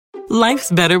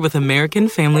Life's better with American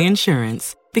Family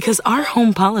Insurance because our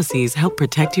home policies help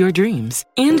protect your dreams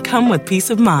and come with peace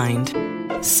of mind.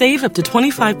 Save up to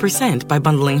 25% by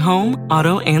bundling home,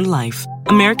 auto, and life.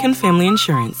 American Family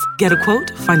Insurance. Get a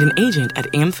quote, find an agent at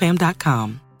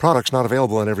amfam.com. Products not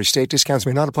available in every state. Discounts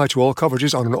may not apply to all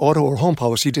coverages on an auto or home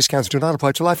policy. Discounts do not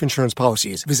apply to life insurance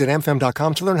policies. Visit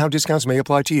amfam.com to learn how discounts may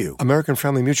apply to you. American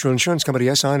Family Mutual Insurance Company,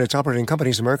 SI, and its operating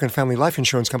companies, American Family Life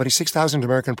Insurance Company, 6000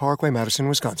 American Parkway, Madison,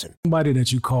 Wisconsin. Somebody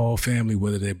that you call family,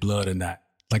 whether they're blood or not.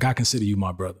 Like, I consider you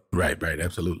my brother. Right,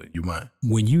 absolutely. You mine.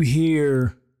 When you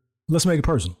hear, let's make it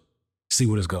personal, see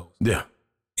where this goes. Yeah.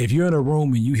 If you're in a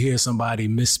room and you hear somebody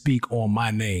misspeak on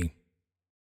my name,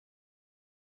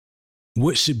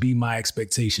 what should be my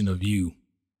expectation of you?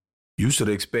 You should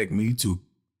expect me to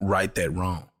right that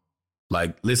wrong.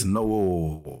 Like, listen,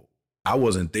 no, I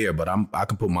wasn't there, but I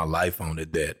can put my life on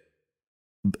it that,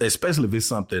 especially if it's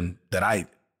something that I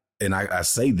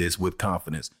say this with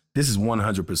confidence, this is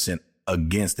 100%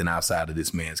 against and outside of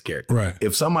this man's character. Right.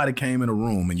 If somebody came in a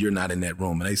room and you're not in that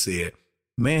room and they said,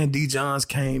 man, D. Johns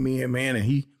came in, man, and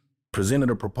he presented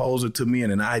a proposal to me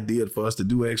and an idea for us to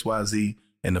do X, Y, Z.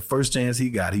 And the first chance he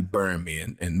got, he burned me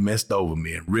and messed over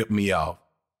me and ripped me off.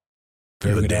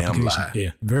 You're a damn lie.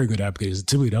 Yeah, very good application.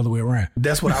 Typically the other way around.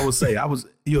 That's what I would say.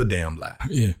 You're a damn lie.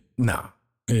 Yeah. Nah.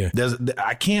 Yeah.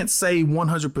 I can't say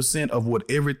 100% of what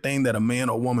everything that a man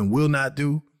or woman will not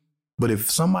do. But if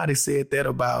somebody said that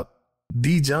about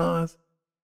D. Johns,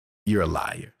 you're a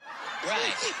liar.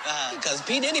 Right. Because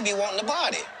P. Diddy be wanting to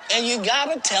party. And you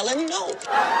got to tell him no.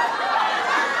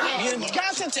 You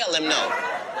got to tell him no.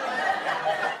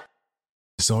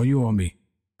 It's on you or on me.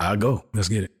 I'll go. Let's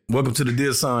get it. Welcome to the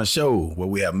Dear Son Show, where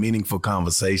we have meaningful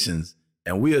conversations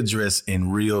and we address in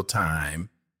real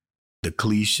time the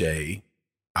cliche,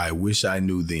 I wish I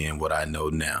knew then what I know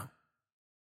now.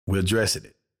 We're addressing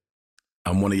it.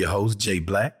 I'm one of your hosts, Jay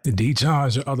Black. The D.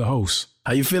 John's your other host.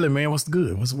 How you feeling, man? What's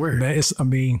good? What's the word? Man, it's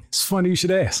funny you should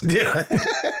ask. Yeah.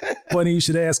 Funny you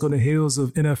should ask on the heels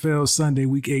of NFL Sunday,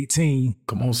 Week 18.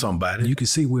 Come on, somebody. You can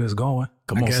see where it's going.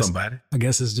 Come on, somebody. I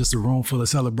guess it's just a room full of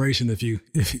celebration if you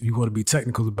want to be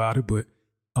technical about it. But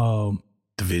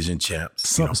division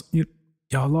champs.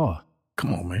 Y'all are.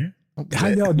 Come on, man. How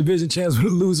y'all division champs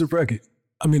with a loser record?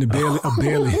 I mean, a barely.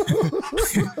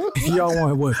 Y'all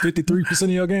won what? 53% of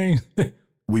your games.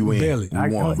 We win. Barely.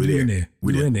 We won. We in there.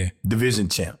 You in there. Division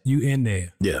champ. You in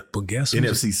there. Yeah. But guess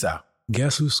NFC South.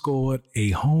 Guess who scored a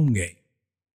home game?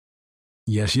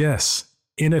 Yes.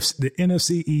 The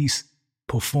NFC East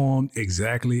performed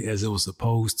exactly as it was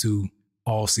supposed to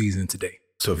all season today.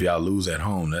 So if y'all lose at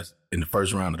home, that's in the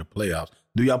first round of the playoffs.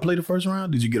 Do y'all play the first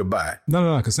round? Did you get a bye?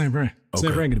 No, because St. Brand. Okay.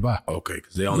 St. Brand get a bye. Okay,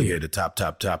 because they only gave the top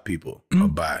people a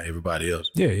bye. Everybody else.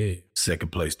 Yeah.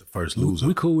 Second place, the first loser.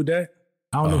 We cool with that.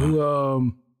 I don't know who.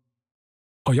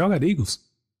 Oh, y'all got the Eagles.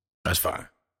 That's fine.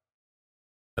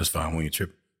 That's fine when you're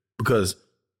tripping. Because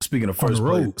speaking of first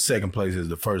place, second place is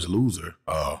the first loser.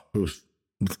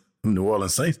 New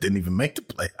Orleans Saints didn't even make the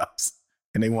playoffs.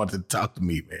 And they wanted to talk to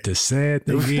me, man. The sad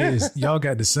thing is, y'all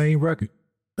got the same record.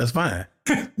 That's fine.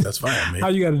 That's fine, man. How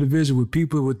you got a division with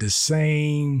people with the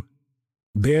same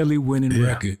barely winning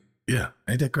record? Yeah.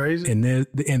 Ain't that crazy? And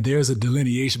there's a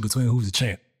delineation between who's the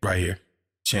champ. Right here.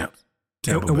 Champs.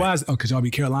 And why is it? Oh, because y'all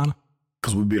beat Carolina?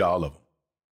 Because we beat all of them.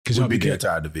 Because we beat the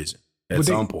entire division at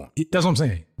some point. That's what I'm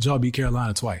saying. Y'all beat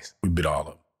Carolina twice. We beat all of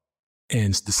them.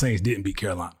 And the Saints didn't beat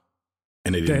Carolina.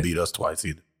 And they didn't beat us twice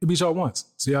either. They beat y'all once.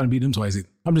 So y'all didn't beat them twice either.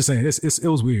 I'm just saying, it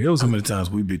was weird. How many times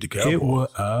we beat the Cowboys? It was,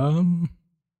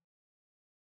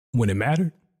 when it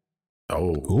mattered.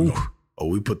 Oh,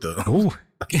 we put the...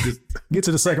 Get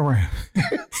to the second round.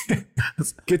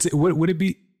 Get to, would it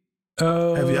be...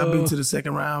 have y'all been to the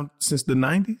second round since the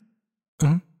 90s?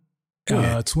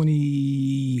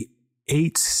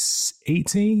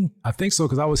 2018, I think so,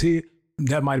 because I was here.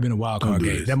 That might have been a wild card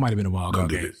game. That might have been a wild card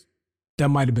game. That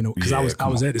might have been because I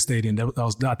was at the stadium.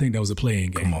 I think that was a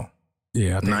playing game. Come on.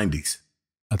 Yeah, 90s.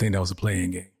 I think that was a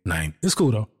playing game. 90s. It's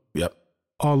cool though. Yep.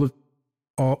 All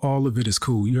of it is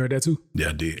cool. You heard that too? Yeah,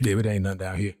 I did. Yeah, but it ain't nothing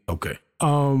down here. Okay.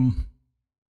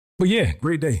 But yeah,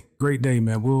 great day,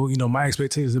 man. Well, my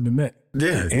expectations have been met.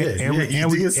 Yeah, and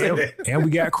we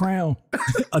got crowned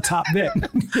atop that.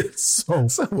 so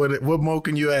what more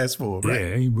can you ask for? Right?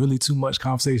 Yeah, ain't really too much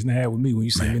conversation to have with me when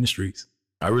you see me in the streets.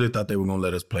 I really thought they were gonna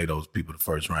let us play those people the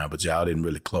first round, but y'all didn't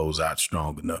really close out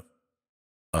strong enough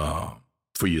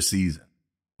for your season.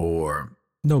 Or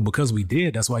no, because we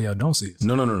did. That's why y'all don't see us.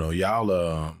 No.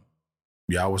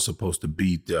 Y'all were supposed to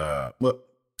beat.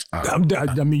 I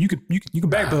mean, you can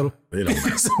backpedal. It don't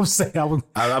matter. So I'm saying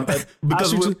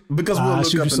because we'll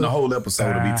look up in the whole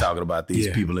episode to be talking about these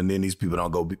yeah. people, and then these people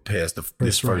don't go past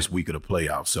this first week of the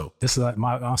playoffs. So this is like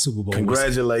my Super Bowl.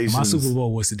 Congratulations! My Super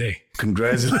Bowl was today.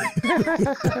 Congratulations!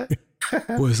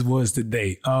 was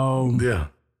today. Yeah.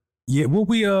 Yeah. Well,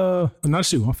 we not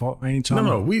sure. My fault. I ain't trying.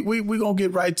 No. We gonna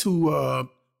get right to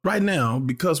right now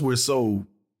because we're so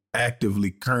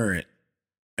actively current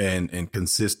and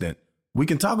consistent. We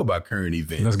can talk about current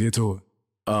events. Let's get to it.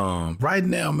 Right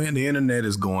now, man, the internet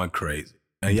is going crazy.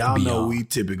 And y'all know we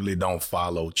typically don't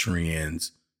follow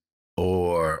trends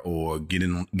or get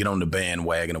on the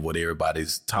bandwagon of what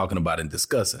everybody's talking about and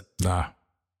discussing. Nah.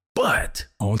 But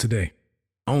on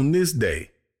this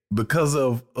day, because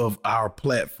of our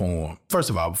platform, first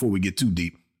of all, before we get too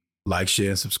deep, like,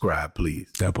 share, and subscribe, please.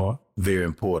 That part. Very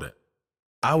important.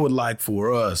 I would like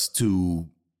for us to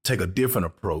take a different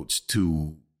approach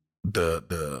to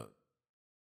the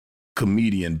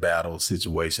comedian battle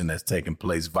situation that's taking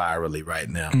place virally right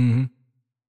now. Mm-hmm.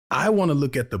 I want to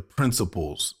look at the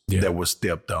principles that were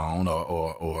stepped on,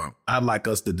 or I'd like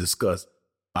us to discuss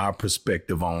our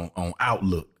perspective on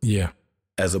outlook. Yeah.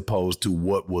 As opposed to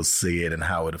what was said and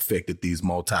how it affected these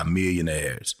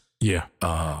multimillionaires. Yeah.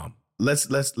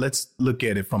 Let's look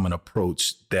at it from an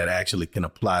approach that actually can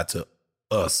apply to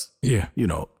us. Yeah.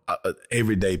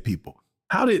 Everyday people.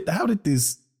 How did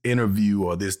this interview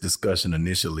or this discussion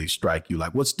initially strike you?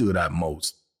 Like, what stood out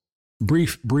most?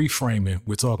 Brief framing.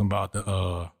 We're talking about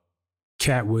the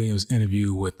Cat Williams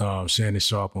interview with Shannon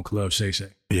Sharp on Club Shay.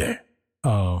 Yeah.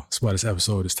 That's why this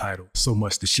episode is titled "So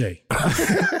Much to Shay."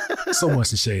 So much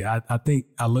to Shay. I think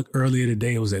I looked earlier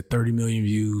today. It was at 30 million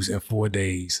views in 4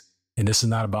 days. And this is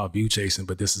not about view chasing,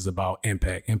 but this is about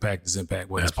impact. Impact is impact,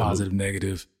 whether it's positive,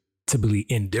 negative. Typically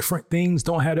indifferent things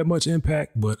don't have that much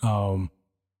impact, but and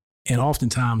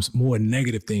oftentimes more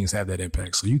negative things have that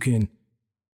impact. So you can,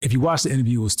 if you watch the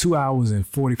interview, it was 2 hours and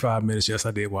 45 minutes. Yes,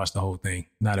 I did watch the whole thing,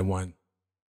 not in one.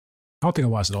 I don't think I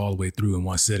watched it all the way through in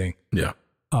one sitting. Yeah.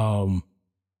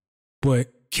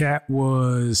 But Cat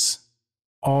was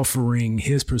offering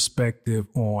his perspective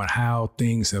on how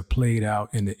things have played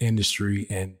out in the industry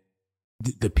and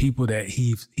the people that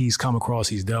he's come across,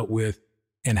 he's dealt with,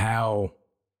 and how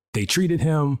they treated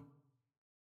him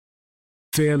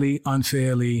fairly,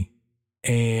 unfairly,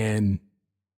 and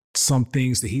some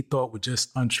things that he thought were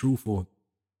just untruthful,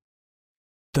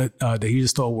 that he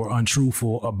just thought were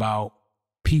untruthful about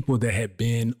people that had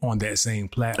been on that same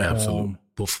platform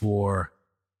before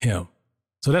him.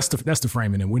 So that's the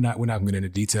framing, and we're not going to get into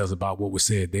details about what was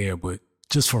said there, but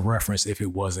just for reference, if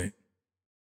you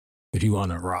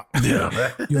on a rock,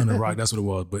 you on a rock, that's what it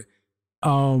was. But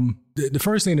the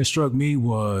first thing that struck me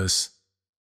was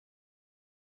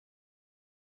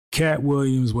Cat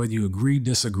Williams, whether you agree,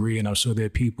 disagree, and I'm sure there are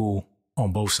people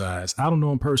on both sides. I don't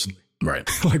know him personally. Right.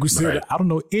 Like we said, I don't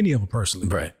know any of them personally.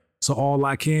 Right. So all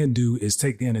I can do is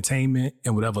take the entertainment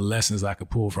and whatever lessons I could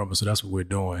pull from it. So that's what we're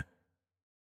doing.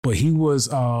 But he was,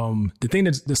 the thing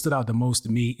that stood out the most to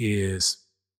me is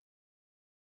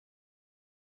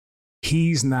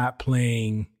he's not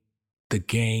playing the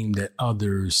game that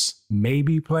others may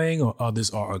be playing or others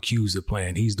are accused of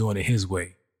playing. He's doing it his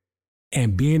way.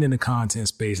 And being in the content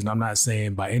space, and I'm not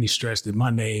saying by any stretch that my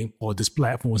name or this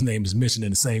platform's name is mentioned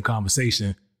in the same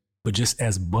conversation, but just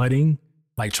as budding,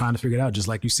 like trying to figure it out, just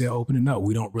like you said, opening up,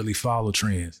 we don't really follow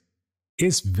trends.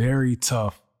 It's very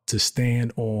tough to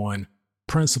stand on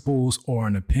principles or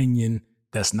an opinion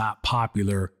that's not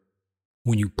popular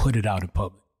when you put it out in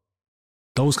public.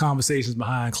 Those conversations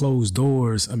behind closed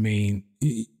doors, I mean,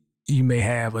 you may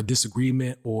have a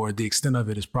disagreement, or the extent of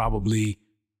it is probably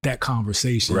that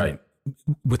conversation right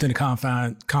within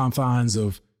the confines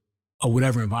of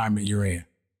whatever environment you're in.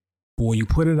 But when you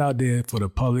put it out there for the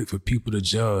public, for people to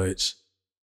judge,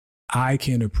 I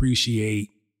can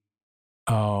appreciate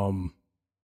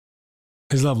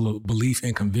his level of belief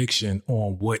and conviction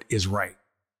on what is right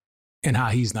and how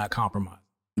he's not compromised.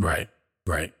 Right.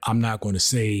 I'm not going to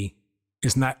say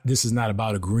this is not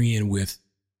about agreeing with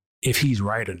if he's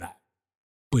right or not,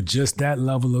 but just that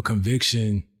level of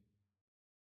conviction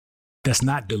that's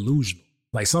not delusional.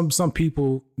 Like some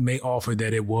people may offer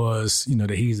that it was, that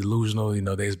he's delusional.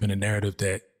 There's been a narrative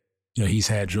that, he's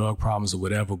had drug problems or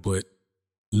whatever, but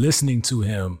listening to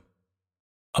him,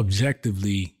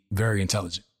 objectively very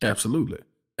intelligent. Absolutely.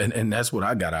 And that's what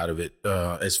I got out of it,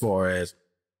 as far as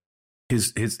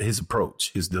his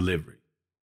approach, his delivery.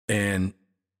 And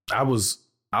I was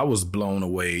blown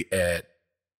away at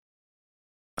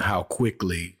how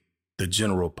quickly the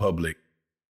general public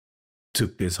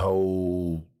took this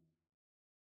whole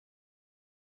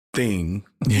thing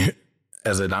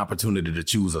as an opportunity to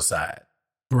choose a side.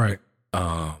 Right.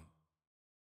 A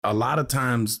lot of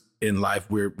times in life,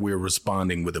 we're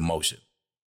responding with emotion.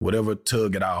 Whatever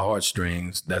tug at our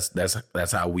heartstrings,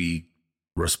 that's how we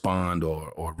respond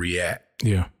or react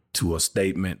to a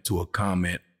statement, to a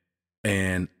comment.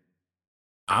 And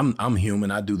I'm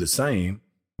human. I do the same,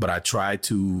 but I try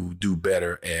to do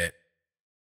better at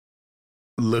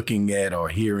looking at or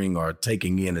hearing or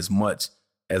taking in as much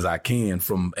as I can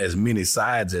from as many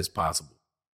sides as possible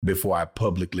before I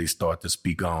publicly start to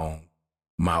speak on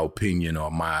my opinion or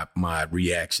my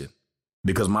reaction.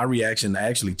 Because my reaction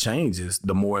actually changes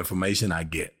the more information I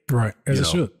get. Right, as it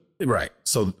should. Right.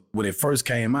 So when it first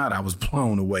came out, I was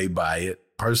blown away by it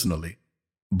personally.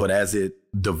 But as it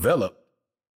developed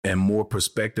and more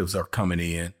perspectives are coming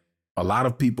in, a lot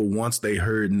of people, once they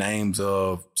heard names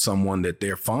of someone that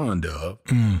they're fond of,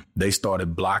 they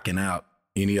started blocking out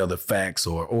any other facts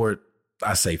or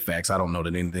I say facts. I don't know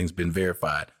that anything's been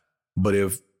verified. But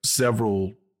if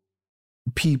several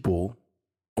people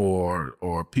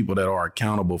or people that are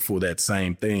accountable for that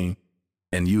same thing,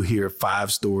 and you hear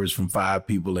 5 stories from 5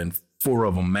 people and 4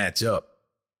 of them match up,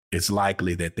 it's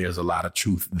likely that there's a lot of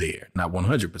truth there. Not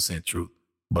 100% truth,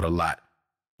 but a lot.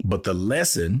 But the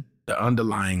lesson, the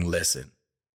underlying lesson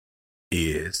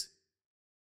is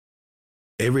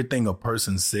everything a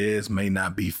person says may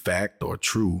not be fact or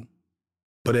true,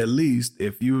 but at least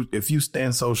if you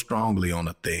stand so strongly on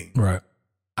a thing, right,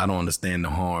 I don't understand the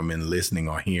harm in listening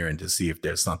or hearing to see if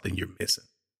there's something you're missing.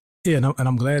 Yeah, and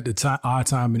I'm glad that our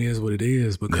timing is what it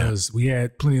is, because we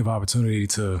had plenty of opportunity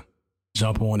to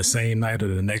jump on the same night or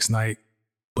the next night.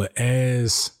 But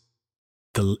as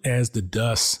the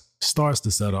dust starts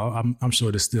to settle, I'm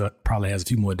sure this still probably has a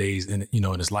few more days in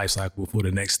its life cycle before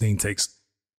the next thing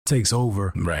takes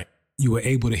over. Right. You were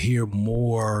able to hear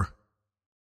more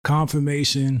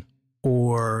confirmation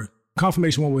one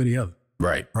way or the other.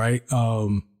 Right. Right.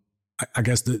 I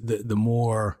guess the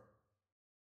more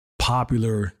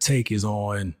popular take is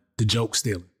on the joke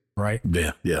stealing, right?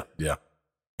 Yeah.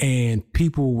 And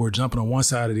people were jumping on one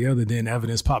side or the other. Then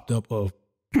evidence popped up of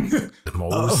the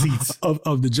more receipts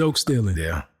of the joke stealing.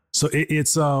 Yeah. So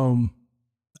it's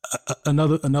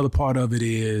another part of it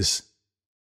is,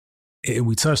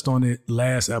 we touched on it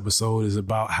last episode, is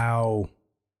about how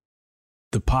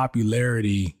the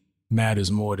popularity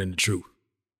matters more than the truth.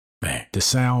 Man. The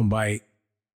soundbite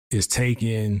is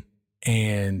taken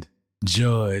and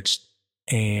judged,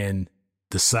 and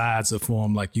the sides are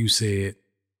formed, like you said,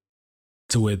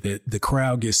 to where the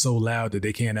crowd gets so loud that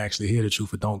they can't actually hear the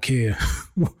truth or don't care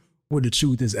where the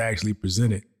truth is actually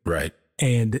presented. Right.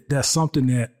 And that's something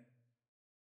that,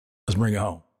 let's bring it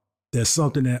home. That's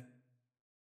something that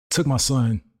took my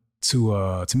son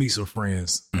to meet some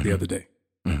friends the other day.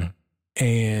 Mm-hmm.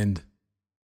 And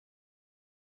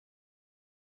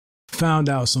found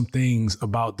out some things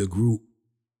about the group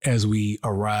as we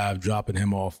arrived, dropping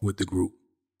him off with the group.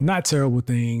 Not terrible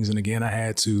things. And again, I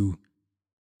had to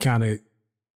kind of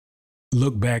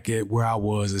look back at where I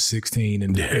was at 16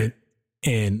 and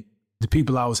the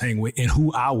people I was hanging with and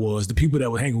who I was. The people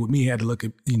that were hanging with me had to look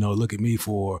at me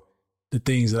for the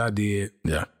things that I did.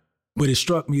 Yeah. But it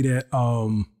struck me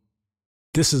that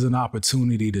this is an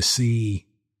opportunity to see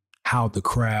how the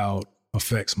crowd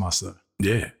affects my son.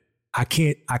 Yeah. I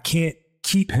can't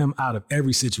keep him out of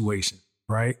every situation,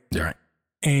 right? Right.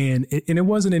 And it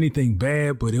wasn't anything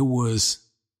bad, but it was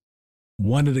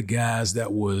one of the guys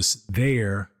that was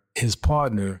there, his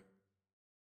partner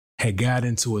had got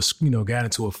into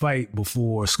a fight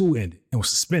before school ended and was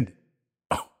suspended.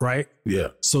 Right? Yeah.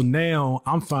 So now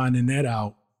I'm finding that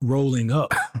out rolling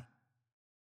up.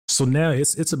 So now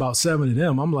it's about 7 of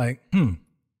them. I'm like,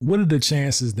 what are the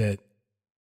chances that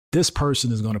this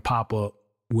person is going to pop up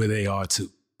where they are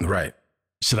too? Right.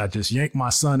 Should I just yank my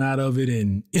son out of it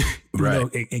and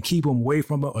and keep him away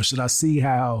from it? Or should I see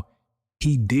how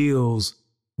he deals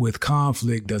with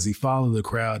conflict? Does he follow the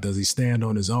crowd? Does he stand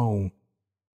on his own?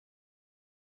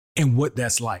 And what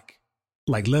that's like.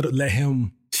 Like let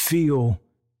him feel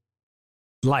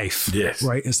life. Yes.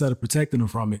 Right? Instead of protecting him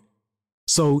from it.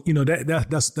 So,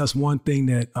 that's one thing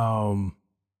that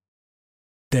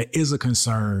is a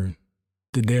concern,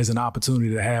 that there's an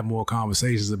opportunity to have more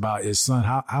conversations about is, son,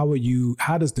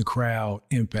 how does the crowd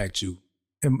impact you?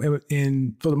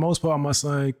 And for the most part, my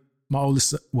son, my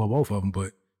oldest son, well, both of them,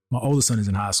 but my oldest son is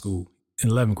in high school in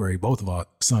 11th grade. Both of our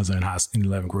sons are in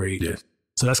 11th grade. Yes.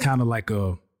 So that's kind of like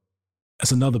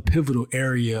that's another pivotal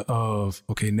area of,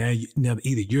 okay, now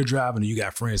either you're driving or you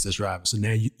got friends that's driving. So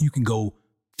now you can go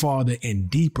farther and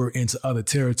deeper into other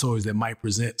territories that might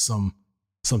present some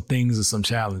things or some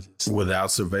challenges. Without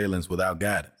surveillance, without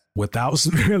guidance. Without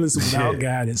surveillance, without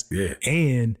guidance. Yeah.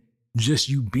 And just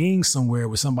you being somewhere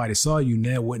where somebody saw you,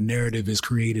 now what narrative is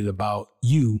created about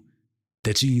you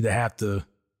that you either have to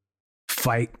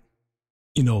fight,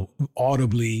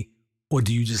 audibly, or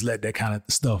do you just let that kind of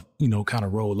stuff, kind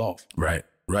of roll off? Right.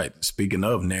 Speaking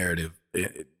of narrative,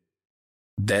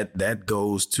 that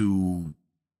goes to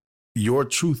your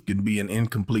truth can be an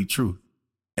incomplete truth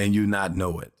and you not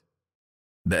know it.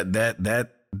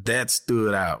 That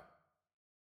stood out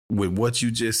with what you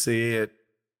just said,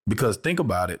 because think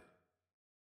about it.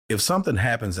 If something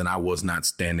happens and I was not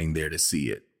standing there to see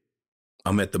it,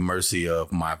 I'm at the mercy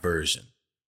of my version.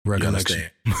 You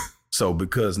understand? So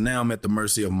because now I'm at the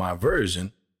mercy of my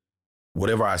version,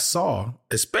 whatever I saw,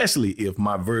 especially if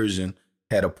my version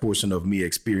had a portion of me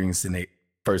experiencing it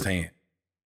firsthand.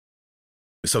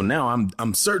 So now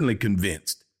I'm certainly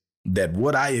convinced that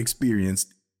what I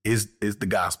experienced is the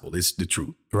gospel. It's the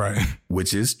truth. Right.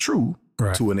 Which is true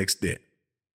to an extent.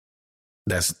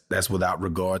 That's without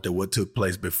regard to what took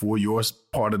place before your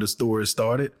part of the story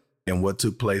started and what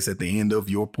took place at the end of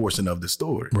your portion of the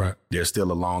story. Right. There's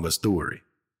still a longer story.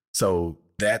 So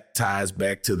that ties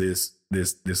back to this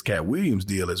Cat Williams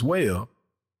deal as well,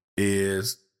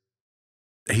 is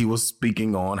he was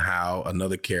speaking on how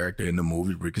another character in the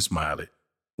movie, Ricky Smiley,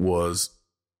 was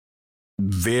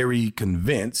very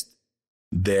convinced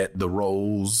that the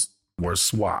roles were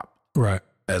swapped. Right.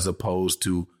 As opposed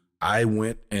to, I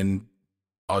went and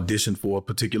auditioned for a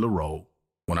particular role.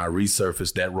 When I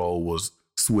resurfaced, that role was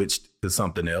switched to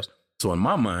something else. So in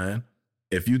my mind,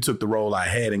 if you took the role I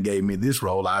had and gave me this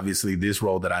role, obviously this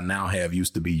role that I now have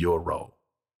used to be your role.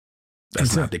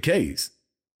 That's not the case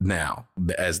now,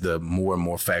 as the more and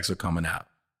more facts are coming out.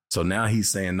 So now he's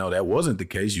saying, no, that wasn't the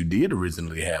case. You did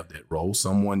originally have that role.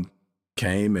 Someone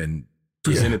came and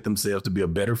presented themselves to be a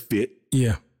better fit.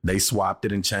 Yeah. They swapped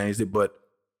it and changed it. But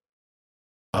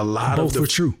a lot both were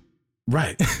true.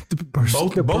 Right.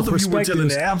 both of you were telling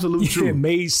the absolute truth. It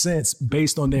made sense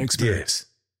based on their experience. Yes.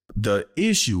 The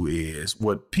issue is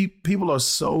what people are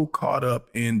so caught up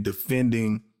in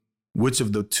defending which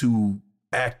of the two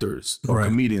actors or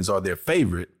comedians are their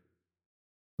favorite.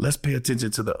 Let's pay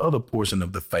attention to the other portion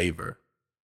of the favor.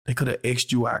 They could have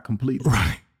X'd you out completely.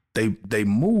 Right. They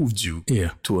moved you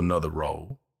to another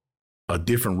role, a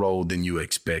different role than you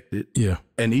expected. Yeah.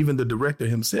 And even the director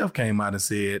himself came out and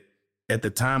said, at the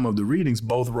time of the readings,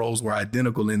 both roles were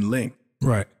identical in length.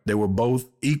 Right. They were both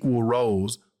equal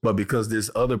roles, but because this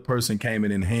other person came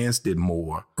and enhanced it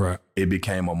more, it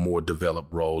became a more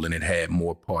developed role and it had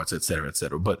more parts, et cetera, et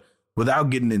cetera. But without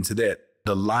getting into that,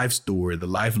 the life story, the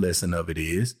life lesson of it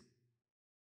is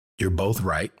you're both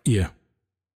right. Yeah.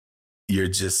 You're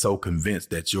just so convinced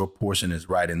that your portion is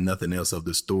right and nothing else of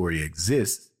the story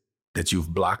exists that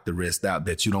you've blocked the rest out,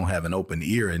 that you don't have an open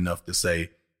ear enough to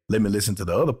say, let me listen to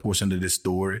the other portion of this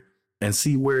story and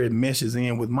see where it meshes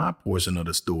in with my portion of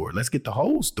the story. Let's get the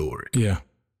whole story. Yeah.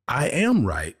 I am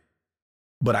right,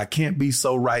 but I can't be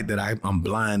so right that I'm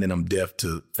blind and I'm deaf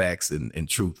to facts and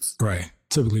truths. Right.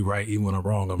 Typically right, even when I'm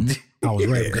wrong. I was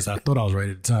right because I thought I was right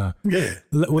at the time. Yeah.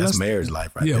 Well, that's marriage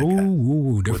life right there.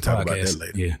 Ooh, different we'll talk podcast. about that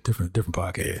later. Yeah, different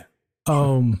podcast.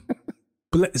 Yeah.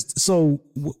 But so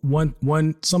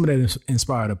some of that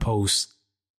inspired a post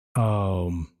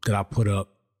that I put up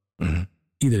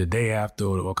either the day after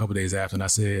or a couple of days after, and I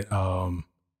said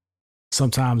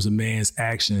sometimes a man's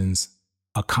actions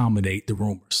accommodate the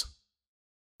rumors,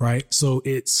 right? So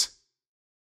it's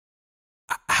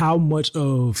how much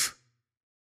of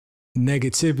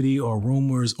negativity or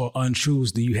rumors or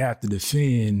untruths do you have to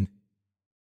defend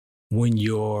when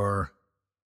your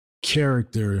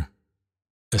character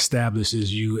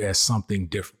establishes you as something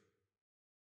different?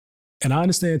 And I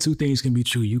understand two things can be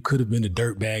true. You could have been a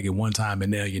dirtbag at one time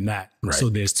and now you're not. Right. So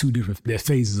there's there are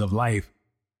phases of life.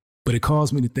 But it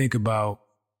caused me to think about,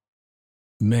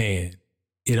 man,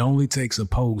 it only takes a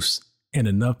post and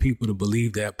enough people to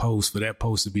believe that post for that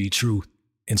post to be true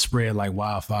and spread like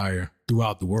wildfire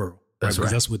throughout the world. That's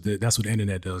right. That's what the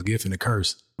internet does, gift and a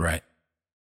curse. Right.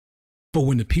 But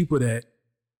when the people that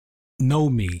know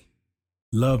me,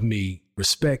 love me,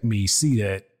 respect me, see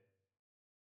that,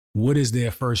 what is their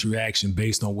first reaction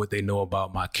based on what they know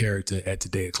about my character at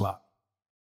today o'clock?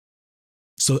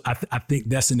 So I think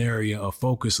that's an area of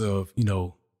focus of,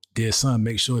 dear son,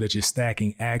 make sure that you're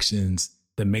stacking actions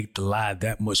that make the lie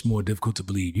that much more difficult to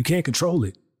believe. You can't control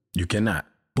it. You cannot.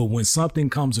 But when something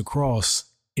comes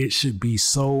across, it should be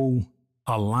so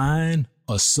aligned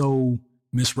or so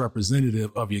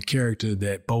misrepresentative of your character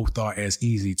that both are as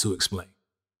easy to explain.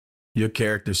 Your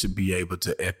character should be able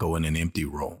to echo in an empty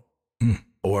room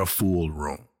or a full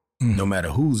room, no matter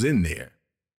who's in there.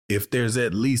 If there's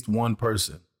at least one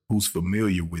person who's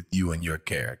familiar with you and your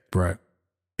character. Right.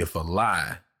 If a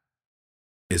lie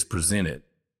is presented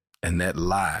and that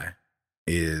lie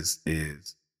is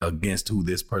against who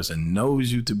this person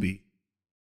knows you to be,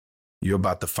 you're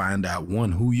about to find out,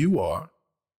 one, who you are,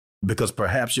 because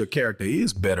perhaps your character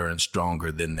is better and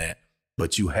stronger than that,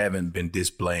 but you haven't been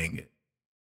displaying it.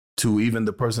 To even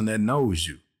the person that knows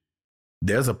you,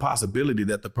 there's a possibility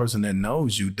that the person that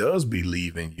knows you does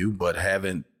believe in you, but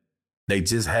they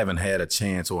just haven't had a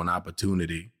chance or an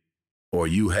opportunity, or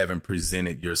you haven't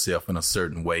presented yourself in a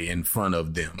certain way in front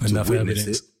of them enough to witness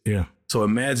evidence. it. Yeah. So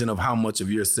imagine of how much of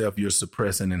yourself you're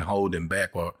suppressing and holding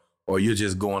back, or you're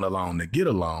just going along to get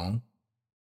along.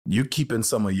 You're keeping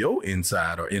some of your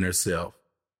inside or inner self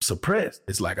suppressed.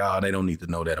 It's like, oh, they don't need to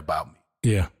know that about me.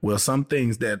 Yeah. Well, some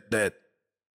things that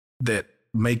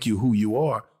make you who you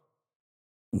are,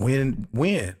 when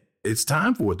it's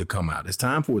time for it to come out, it's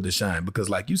time for it to shine. Because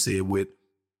like you said, with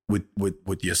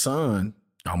your son,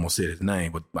 I almost said his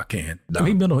name, but I can't.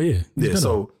 He's been on, yeah. Yeah.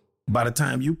 So by the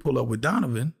time you pull up with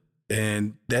Donovan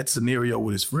and that scenario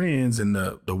with his friends and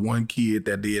the one kid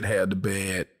that did have the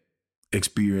bad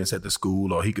experience at the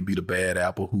school, or he could be the bad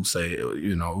apple who say,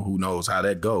 who knows how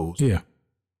that goes. Yeah.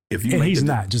 If you and he's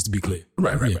not, just to be clear.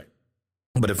 Right.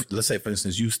 But if, let's say, for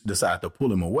instance, you decide to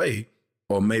pull him away,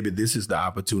 or maybe this is the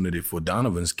opportunity for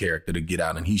Donovan's character to get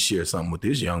out and he shares something with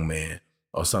this young man,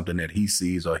 or something that he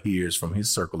sees or hears from his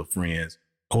circle of friends.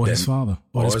 Or his father,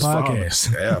 or his podcast.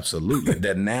 Father. Absolutely.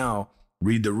 That now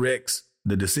redirects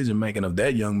the decision-making of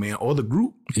that young man or the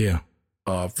group. Yeah.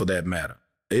 For that matter.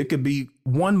 It could be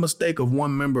one mistake of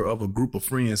one member of a group of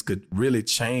friends could really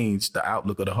change the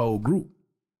outlook of the whole group.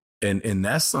 And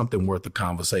that's something worth the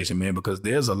conversation, man, because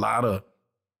there's a lot of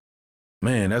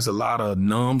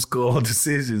numbskull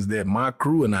decisions that my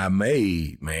crew and I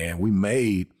made, man. We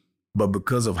made, but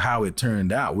because of how it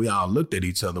turned out, we all looked at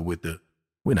each other with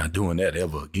we're not doing that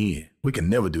ever again. We can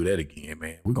never do that again,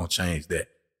 man. We're going to change that.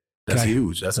 That's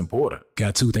huge. That's important.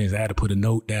 Got two things. I had to put a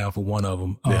note down for one of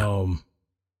them. Yeah.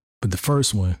 But the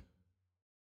first one,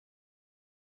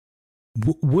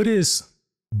 what is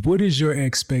your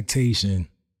expectation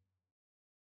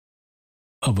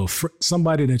of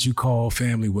somebody that you call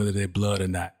family, whether they're blood or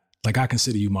not? Like, I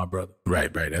consider you my brother.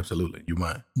 Right. Absolutely. You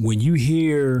mine. When you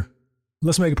hear,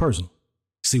 let's make it personal,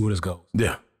 see where this goes.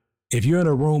 Yeah. If you're in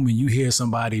a room and you hear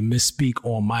somebody misspeak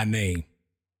on my name,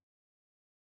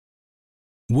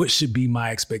 what should be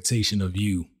my expectation of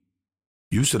you?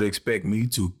 You should expect me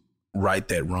to right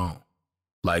that wrong.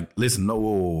 Like, listen,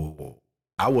 no,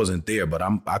 I wasn't there, but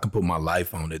I can put my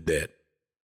life on it, that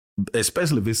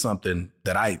especially if it's something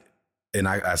that I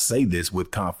say this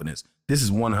with confidence, this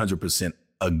is 100%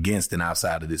 against and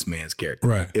outside of this man's character.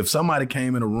 Right. If somebody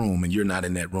came in a room and you're not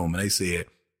in that room and they said,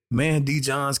 man, D.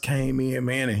 Johns came in,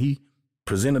 man, and he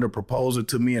presented a proposal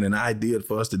to me and an idea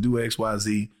for us to do X, Y,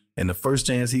 Z. And the first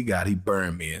chance he got, he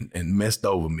burned me and messed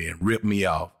over me and ripped me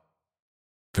off.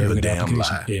 Very good damn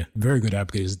application. lie. Yeah, very good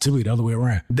application. Typically the other way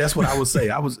around. That's what I would say.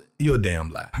 You're a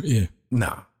damn lie. Yeah.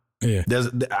 Nah. Yeah.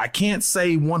 I can't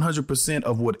say 100%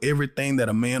 of what everything that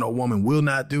a man or woman will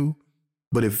not do.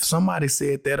 But if somebody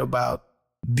said that about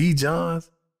D.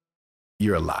 Johns,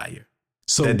 you're a liar.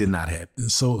 So that did not happen.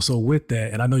 So with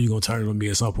that, and I know you're going to turn it on me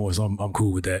at some point, so I'm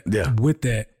cool with that. Yeah. With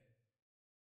that,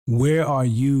 where are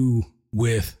you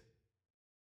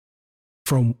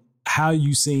from how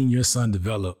you seen your son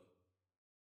develop?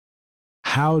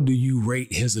 How do you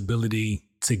rate his ability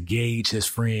to gauge his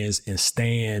friends and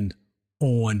stand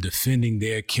on defending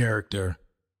their character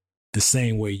the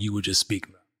same way you were just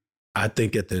speaking about? I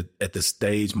think at the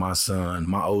stage my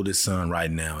oldest son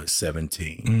right now is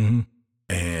 17. Mm-hmm.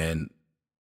 And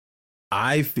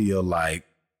I feel like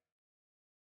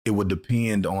it would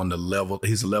depend on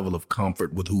his level of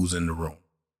comfort with who's in the room.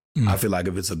 Mm-hmm. I feel like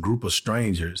if it's a group of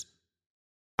strangers,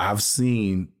 I've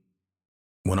seen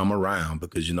when I'm around,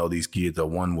 because these kids are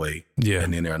one way, yeah,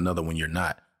 and then they're another when you're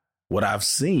not. What I've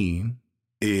seen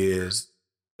is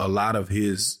a lot of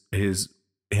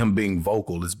him being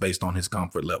vocal is based on his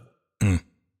comfort level. Mm.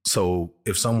 So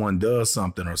if someone does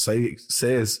something or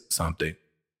says something,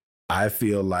 I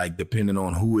feel like depending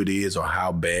on who it is or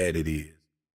how bad it is,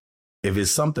 if it's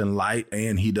something light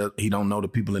and he don't know the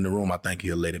people in the room, I think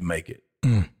he'll let it make it.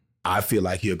 Mm. I feel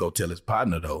like he'll go tell his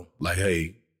partner though, like,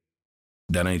 hey,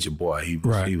 that ain't your boy. He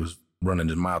was running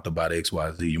his mouth about X,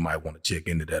 Y, Z. You might want to check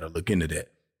into that or look into that.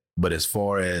 But as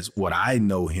far as what I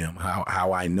know him,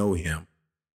 how I know him,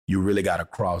 you really got to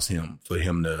cross him for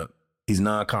him to. He's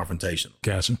non-confrontational.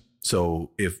 Gotcha.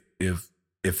 So if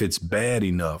it's bad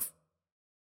enough,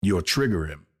 you'll trigger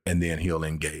him and then he'll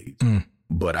engage. Mm.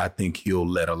 But I think he'll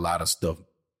let a lot of stuff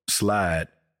slide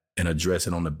and address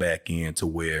it on the back end to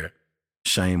where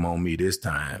shame on me this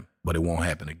time, but it won't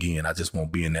happen again. I just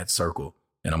won't be in that circle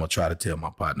And I'm going to try to tell my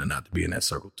partner not to be in that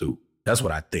circle too. That's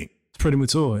what I think. It's pretty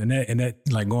mature. And that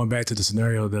like going back to the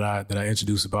scenario that I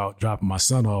introduced about dropping my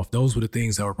son off, those were the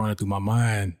things that were running through my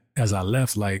mind as I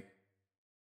left. Like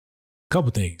a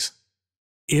couple things.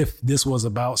 If this was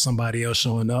about somebody else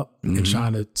showing up and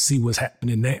trying to see what's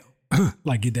happening now,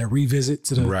 like get that revisit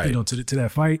to the to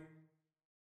that fight,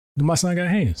 then my son got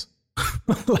hands.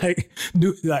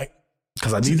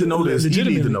 Because I need to know this. You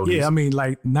need to know this. Yeah, I mean,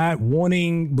 like not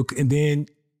wanting, and then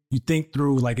you think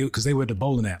through like because they were at the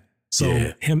bowling alley.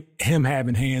 So him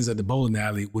having hands at the bowling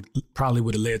alley would have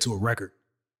led to a record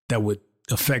that would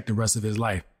affect the rest of his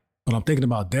life. But I'm thinking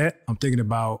about that. I'm thinking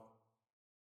about,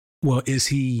 well, is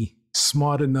he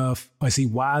smart enough? Or is he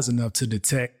wise enough to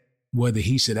detect whether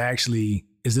he should actually,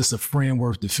 is this a friend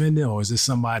worth defending, or is this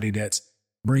somebody that's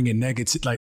bringing negative?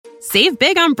 Like, Save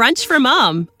big on brunch for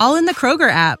mom, all in the Kroger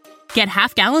app. Get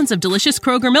half gallons of delicious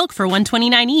Kroger milk for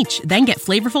 $1.29 each. Then get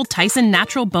flavorful Tyson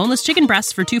natural boneless chicken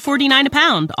breasts for $2.49 a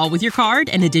pound, all with your card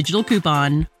and a digital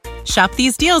coupon. Shop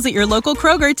these deals at your local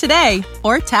Kroger today,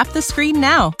 or tap the screen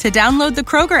now to download the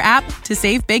Kroger app to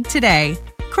save big today.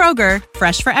 Kroger,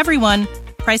 fresh for everyone.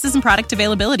 Prices and product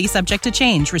availability subject to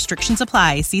change. Restrictions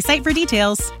apply. See site for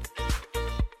details.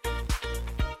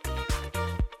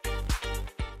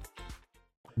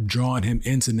 drawing him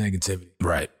into negativity.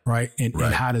 Right. Right. And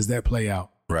how does that play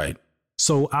out? Right.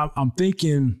 So I'm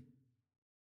thinking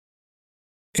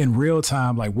in real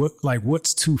time,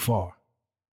 what's too far?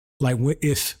 Like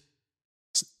if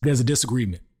there's a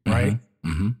disagreement, right?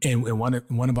 Mm-hmm. And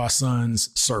one of our sons'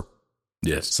 circle.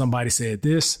 Yes. Somebody said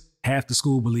this, half the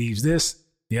school believes this,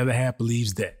 the other half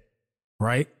believes that,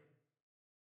 right?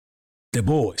 They're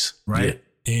boys, right?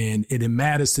 Yeah. And it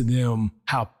matters to them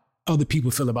how other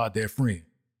people feel about their friend.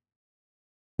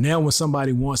 Now, when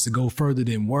somebody wants to go further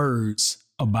than words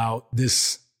about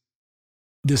this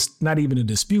not even a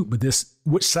dispute, but this,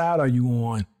 which side are you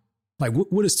on? Like,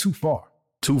 what is too far?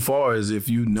 Too far is if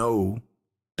you know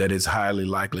that it's highly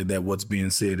likely that what's being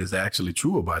said is actually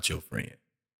true about your friend.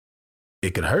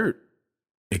 It could hurt.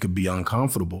 It could be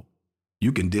uncomfortable.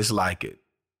 You can dislike it.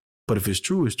 But if it's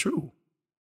true, it's true.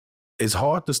 It's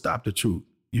hard to stop the truth.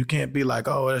 You can't be like,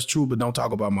 oh, that's true, but don't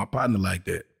talk about my partner like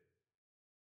that.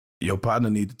 Your partner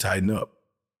needs to tighten up.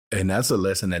 And that's a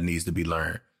lesson that needs to be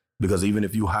learned. Because even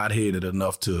if you hot-headed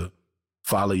enough to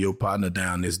follow your partner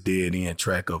down this dead-end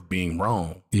track of being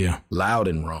wrong, loud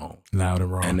and wrong.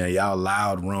 And now y'all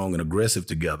loud, wrong, and aggressive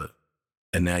together.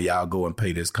 And now y'all go and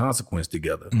pay this consequence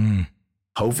together.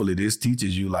 Hopefully this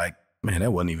teaches you like, man,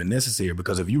 that wasn't even necessary,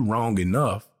 because if you're wrong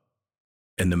enough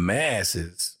and the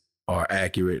masses are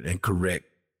accurate and correct,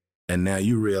 and now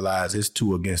you realize it's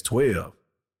 2 against 12,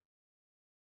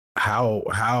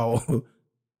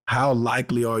 how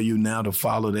likely are you now to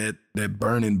follow that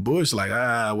burning bush?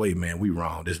 Like, wait, man, we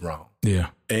wrong. This wrong. Yeah.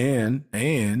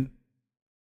 And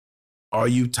are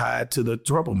you tied to the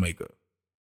troublemaker?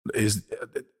 Is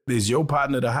your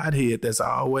partner the hothead that's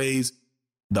always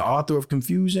the author of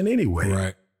confusion anyway?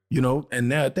 Right. You know, and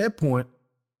now at that point,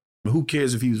 who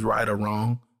cares if he's right or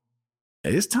wrong?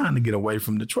 It's time to get away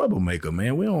from the troublemaker,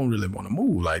 man. We don't really want to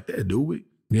move like that, do we?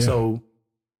 Yeah. So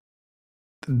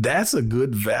that's a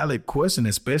good, valid question,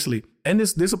 especially, and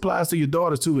this applies to your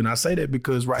daughter too. And I say that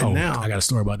because now I got a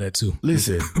story about that too.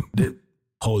 Listen,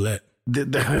 hold that.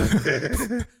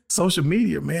 Social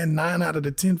media, man, 9 out of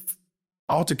the 10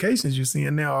 altercations you're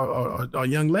seeing now are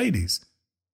young ladies.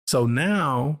 So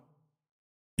now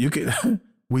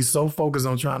we so focused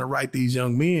on trying to right these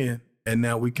young men, and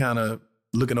now we kind of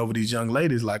looking over these young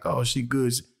ladies like, oh, she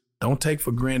good. Don't take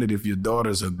for granted if your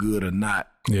daughters are good or not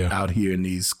out here in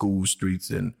these school streets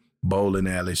and bowling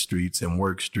alley streets and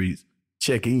work streets.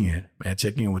 Check in, man.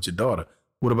 Check in with your daughter.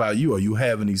 What about you? Are you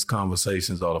having these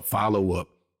conversations or the follow-up?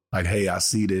 Like, hey, I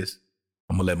see this.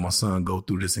 I'm going to let my son go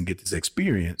through this and get this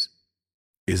experience.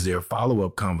 Is there a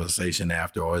follow-up conversation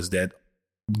after, or is that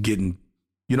getting,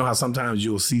 you know how sometimes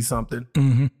you'll see something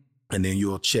and then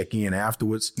you'll check in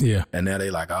afterwards? Yeah. And now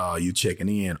they like, oh, you checking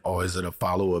in? Or is it a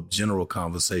follow-up general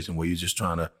conversation where you're just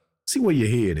trying to see where your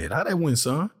head at? How that went,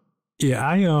 son?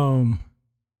 Yeah,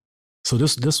 so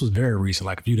this was very recent,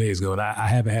 like a few days ago. And I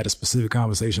haven't had a specific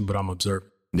conversation, but I'm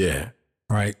observing. Yeah.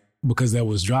 Right. Because that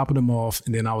was dropping them off.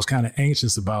 And then I was kind of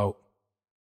anxious about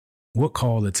what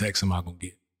call or text am I going to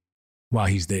get while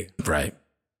he's there. Right.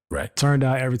 Turned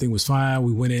out everything was fine.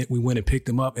 We went and picked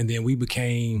him up, and then we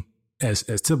became, as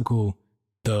typical,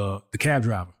 the cab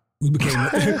driver. We became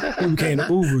the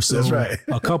Uber. So that's right.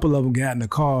 A couple of them got in the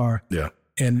car. Yeah.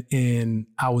 And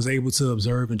I was able to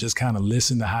observe and just kind of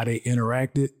listen to how they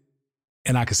interacted.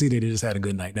 And I could see that they just had a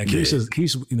good night. Now,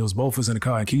 Keisha, you know, it's both of us in the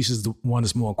car, and Keisha's the one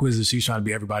that's more inquisitive. She's trying to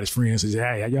be everybody's friend. She says,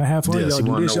 hey, y'all have fun. Yeah, y'all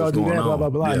do this, y'all do that, blah, blah,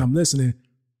 blah. Yeah. And I'm listening.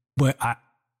 But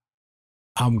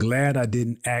I'm glad I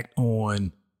didn't act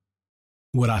on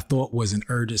what I thought was an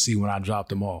urgency when I dropped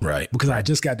them off. Right. Because I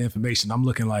just got the information. I'm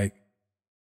looking like,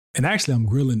 and actually I'm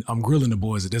grilling the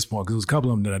boys at this point because there was a couple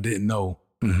of them that I didn't know.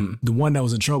 Mm-hmm. The one that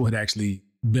was in trouble had actually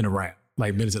been around,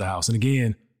 like been into the house. And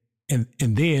again, and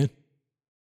then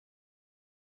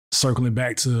circling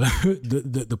back to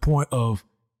the point of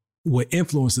what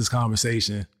influenced this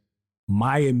conversation,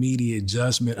 my immediate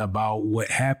judgment about what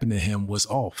happened to him was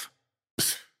off.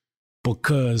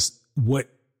 Because what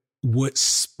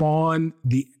spawned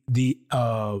the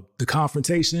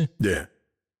confrontation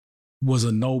was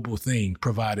a noble thing,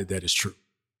 provided that it's true.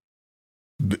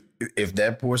 If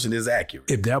that portion is accurate.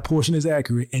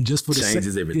 And just for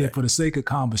changes everything. For the sake of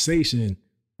conversation,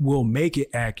 we'll make it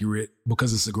accurate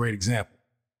because it's a great example,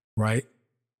 right?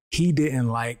 He didn't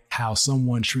like how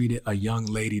someone treated a young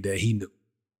lady that he knew.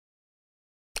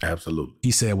 Absolutely.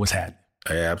 He said what's happening.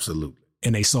 Absolutely.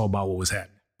 And they saw about what was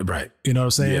happening. Right. You know what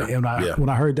I'm saying? Yeah. And when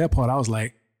I heard that part, I was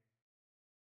like,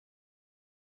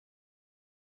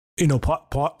 you know,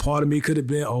 part of me could have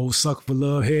been, sucker for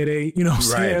love, headache, you know what I'm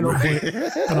saying? Right.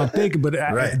 But I'm thinking,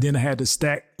 then I had to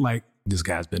stack, like, this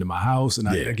guy's been in my house. And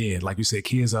again, like you said,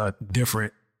 kids are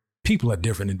different. People are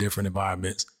different in different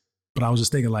environments. But I was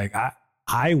just thinking, like,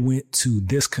 I went to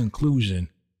this conclusion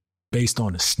based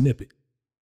on a snippet.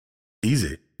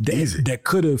 Easy. That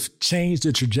could have changed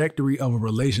the trajectory of a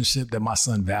relationship that my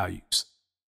son values.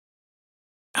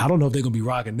 I don't know if they're going to be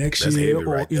rocking next year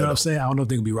or, you know what I'm saying? I don't know if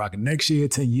they're going to be rocking next year,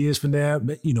 10 years from now.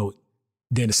 But, you know,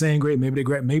 they're in the same grade. Maybe they're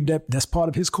great. Maybe that's part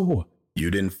of his core.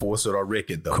 You didn't force it or wreck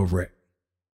it, though.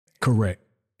 Correct.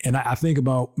 And I think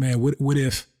about, man, what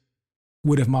if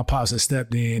my pops had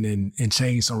stepped in and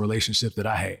changed some relationships that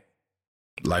I had?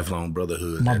 Lifelong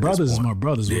brotherhood. My brothers is my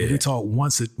brothers. Yeah. We talk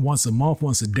once a month,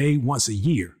 once a day, once a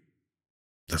year.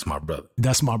 That's my brother.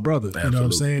 Absolutely. You know what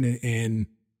I'm saying? And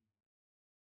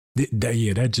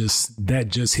that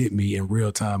just hit me in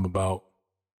real time about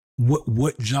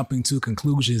what jumping to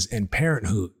conclusions in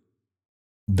parenthood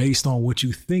based on what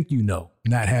you think you know,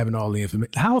 not having all the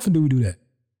information. How often do we do that?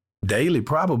 Daily,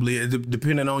 probably,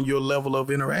 depending on your level of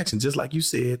interaction. Just like you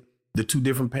said, the two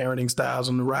different parenting styles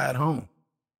on the ride home.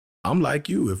 I'm like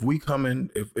you. If we come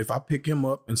in, if I pick him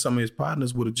up and some of his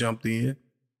partners would have jumped in,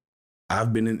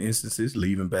 I've been in instances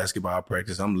leaving basketball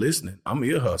practice. I'm listening. I'm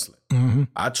ear hustling. Mm-hmm.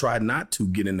 I try not to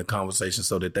get in the conversation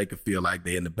so that they can feel like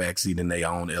they're in the backseat in their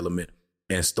own element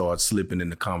and start slipping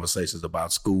into conversations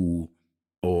about school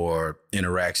or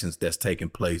interactions that's taking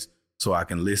place. So I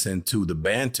can listen to the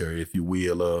banter, if you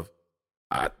will, of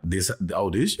this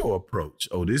your approach.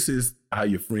 Oh, this is how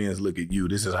your friends look at you.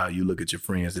 This is how you look at your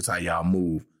friends. This is how y'all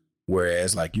move.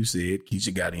 Whereas, like you said,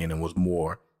 Keisha got in and was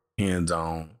more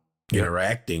hands-on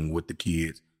interacting with the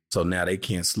kids. So now they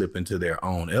can't slip into their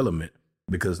own element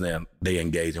because now they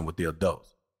engaging with the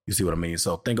adults. You see what I mean?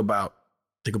 So think about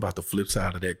the flip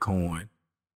side of that coin,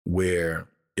 where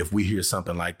if we hear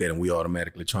something like that and we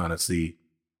automatically trying to see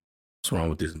what's wrong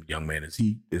with this young man, is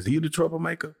he the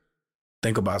troublemaker?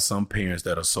 Think about some parents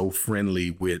that are so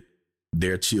friendly with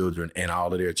their children and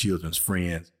all of their children's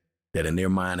friends that in their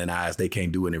mind and eyes, they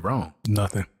can't do any wrong.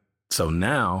 Nothing. So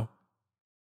now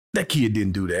that kid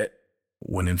didn't do that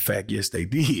when in fact, yes, they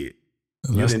did.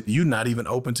 You're not even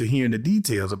open to hearing the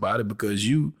details about it because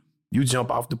you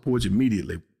jump off the porch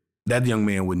immediately. That young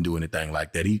man wouldn't do anything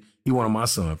like that. He one of my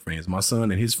son's friends. My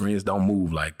son and his friends don't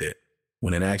move like that.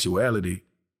 When in actuality,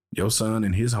 your son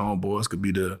and his homeboys could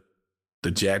be the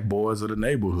jack boys of the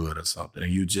neighborhood or something,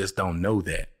 and you just don't know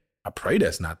that. I pray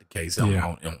that's not the case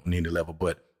on any level,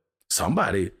 but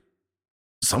somebody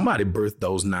birthed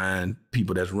those 9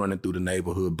 people that's running through the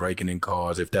neighborhood, breaking in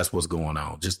cars, if that's what's going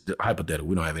on. Just hypothetical.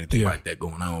 We don't have anything like that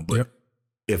going on. But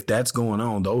if that's going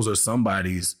on, those are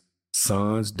somebody's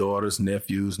sons, daughters,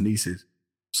 nephews, nieces.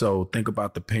 So think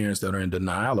about the parents that are in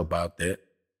denial about that,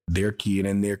 their kid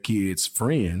and their kids'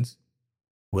 friends,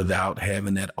 without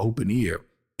having that open ear.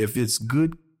 If it's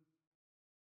good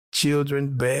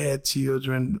children, bad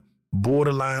children,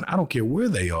 borderline, I don't care where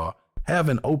they are, have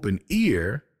an open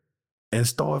ear and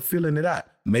start feeling it out.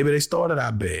 Maybe they started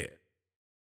out bad.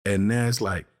 And now it's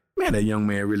like, man, that young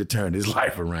man really turned his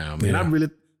life around, man.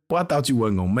 I thought you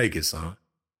wasn't gonna make it, son.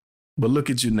 But look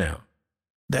at you now.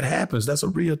 That happens. That's a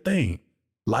real thing.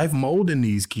 Life molding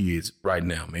these kids right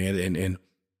now, man. And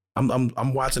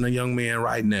I'm watching a young man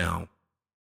right now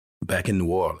back in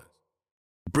New Orleans.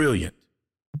 Brilliant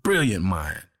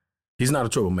mind. He's not a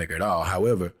troublemaker at all.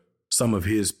 However, some of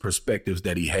his perspectives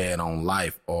that he had on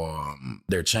life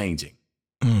they're changing.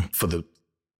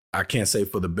 I can't say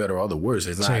for the better or the worse.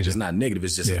 It's not negative.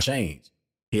 It's just a change.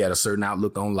 He had a certain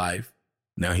outlook on life.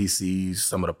 Now he sees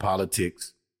some of the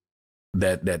politics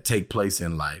that take place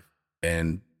in life.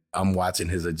 And I'm watching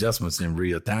his adjustments in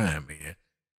real time, man.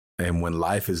 And when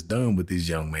life is done with this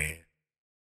young man,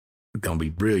 it's going to be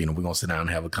brilliant. We're going to sit down and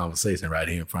have a conversation right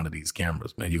here in front of these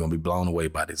cameras, man. You're going to be blown away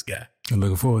by this guy. I'm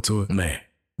looking forward to it. Man.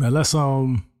 Now let's,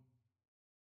 theme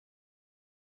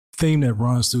that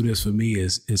runs through this for me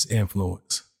is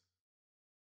influence.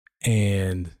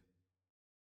 And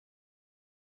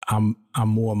I'm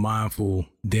more mindful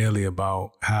daily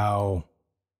about how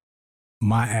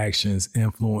my actions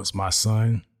influence my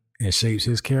son and shapes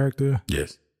his character.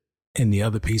 Yes. And the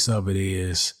other piece of it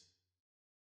is,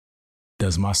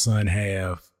 does my son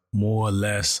have more or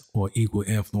less or equal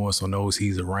influence on those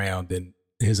he's around than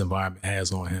his environment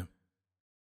has on him?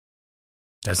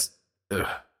 That's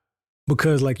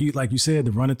because like you said,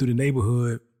 the running through the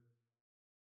neighborhood,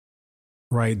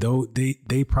 right? Though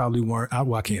they probably weren't.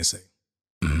 I can't say.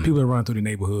 Mm-hmm. People that run through the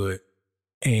neighborhood,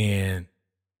 and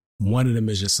one of them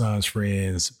is your son's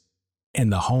friends,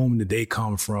 and the home that they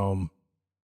come from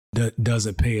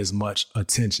doesn't pay as much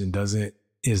attention,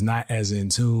 is not as in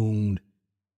tune,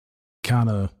 kind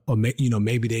of, or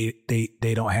maybe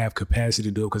they don't have capacity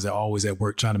to do it because they're always at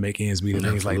work trying to make ends meet and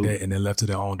things like that, and they're left to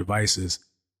their own devices.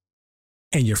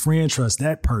 And your friend trusts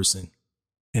that person,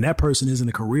 and that person isn't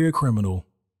a career criminal,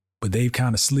 but they've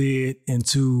kind of slid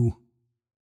into,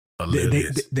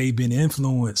 they've been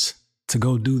influenced to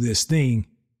go do this thing,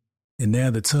 and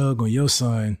now the tug on your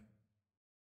son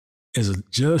is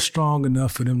just strong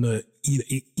enough for them to,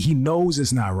 he knows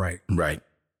it's not right. Right.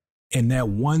 And that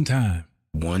one time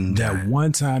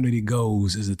that he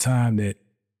goes is a time that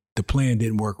the plan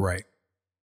didn't work right.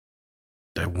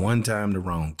 That one time, the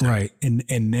wrong time. Right.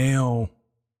 And now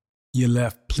you're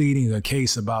left pleading a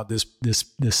case about this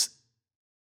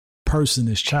person,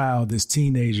 this child, this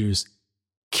teenager's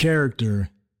character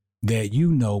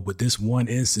that but this one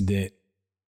incident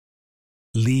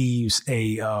leaves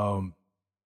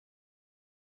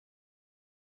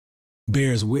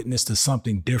bears witness to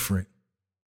something different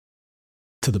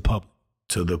to the public,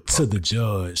 to the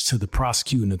judge, to the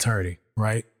prosecuting attorney,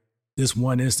 right? This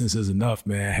one instance is enough,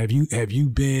 man. Have you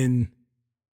been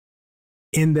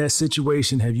in that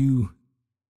situation? Have you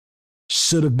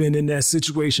should have been in that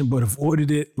situation but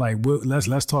avoided it? Like,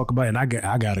 let's talk about it. And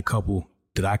I got a couple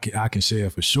that I can share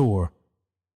for sure.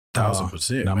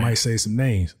 1,000%. I might say some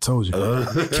names. I told you.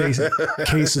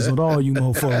 Cases with all you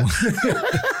mofos.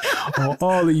 Or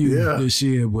all of you this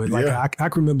year. But like I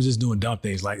can remember just doing dumb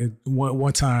things. Like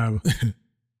one time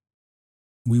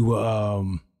we were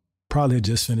probably had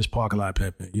just finished parking lot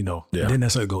pimping, Didn't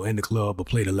necessarily go in the club but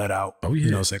play the let out. Oh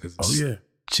yeah. Because it's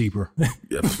cheaper.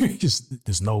 Just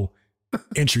there's no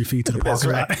entry fee to the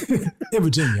parking lot. In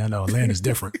Virginia, I know Atlanta's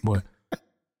different, but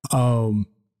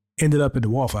ended up at the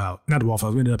Waffle House. Not the Waffle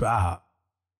House, we ended up at IHOP.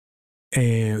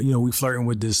 And, we flirting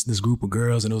with this group of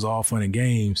girls, and it was all fun and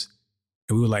games.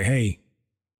 And we were like, hey,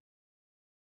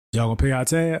 y'all gonna pay our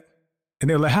tab? And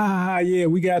they were like, ha, yeah,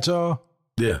 we got y'all.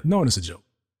 Yeah. Knowing it's a joke.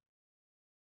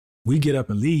 We get up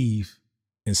and leave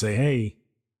and say, hey,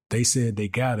 they said they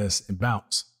got us, and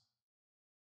bounce.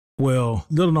 Well,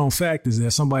 little known fact is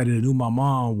that somebody that knew my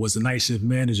mom was the night shift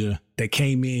manager that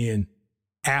came in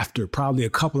after, probably a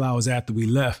couple hours after we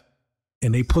left,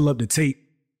 and they pull up the tape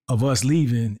of us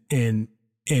leaving, and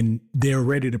they're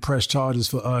ready to press charges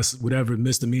for us, whatever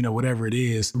misdemeanor, whatever it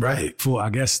is. Right. For, I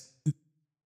guess,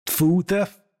 food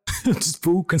theft?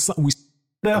 Food consumption.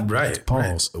 Theft? Right.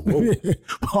 Pause. Right.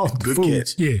 Pause. Good food.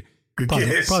 catch. Yeah. Good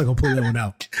catch. Probably gonna pull that one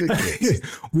out. Good catch.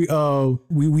 we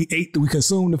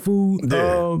consumed the food.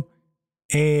 Yeah.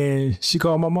 And she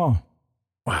called my mom.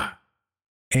 Wow.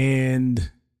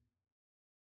 And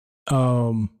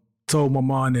told my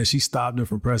mom that she stopped her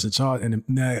from pressing charge. And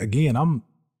now, again, I'm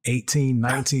 18,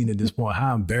 19 at this point.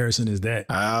 How embarrassing is that?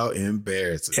 How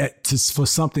embarrassing. For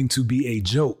something to be a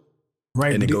joke,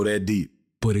 right? And to go that deep.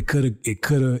 But it could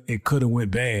have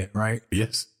went bad, right?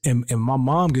 Yes. And my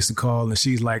mom gets a call and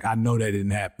she's like, I know that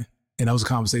didn't happen. And that was a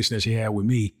conversation that she had with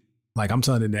me. Like, I'm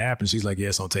telling it to happen. She's like, yeah,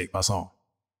 it's on tape. I saw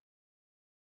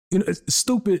him. It's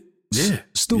stupid.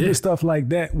 Stupid stuff like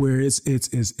that, where it's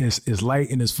light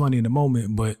and it's funny in the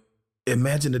moment, but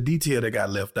imagine the detail that got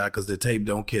left out because the tape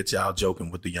don't catch y'all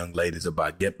joking with the young ladies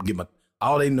about get my.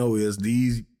 All they know is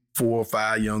these 4 or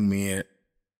 5 young men,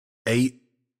 8,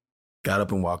 got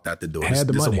up and walked out the door. Had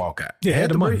the money. A walkout. Yeah,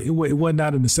 had the money. It was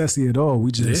not a necessity at all.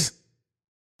 We just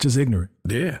ignorant.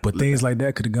 Yeah, but things like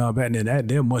that could have gone back. And then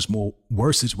there are much more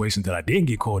worse situations that I didn't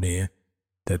get caught in.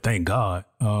 That thank God.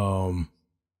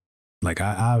 Like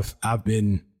I've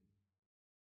been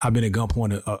I've been at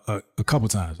gunpoint a couple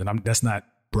times, and that's not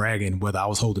bragging whether I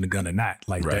was holding a gun or not.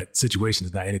 Like that situation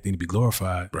is not anything to be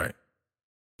glorified. Right.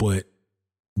 But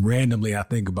randomly, I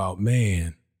think about,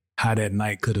 man, how that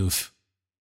night could have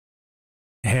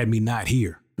had me not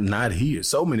here. Not here.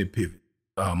 So many pivots.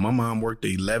 My mom worked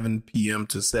 11 p.m.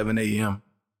 to 7 a.m.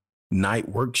 night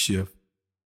work shift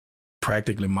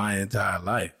practically my entire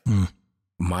life.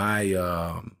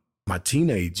 My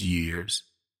teenage years,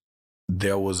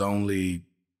 there was only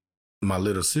my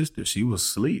little sister. She was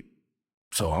asleep.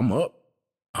 So I'm up.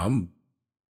 I'm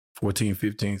 14,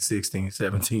 15, 16,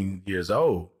 17 years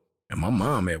old. And my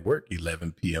mom at work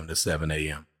 11 p.m. to 7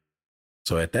 a.m.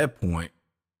 So at that point,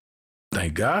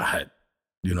 thank God,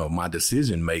 my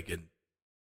decision making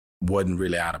wasn't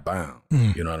really out of bounds.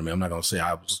 You know what I mean? I'm not going to say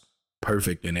I was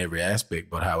perfect in every aspect,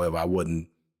 but however, I wasn't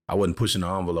pushing the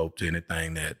envelope to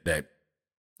anything that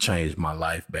changed my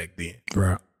life back then.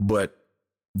 Right. But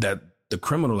that the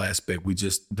criminal aspect we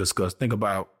just discussed, think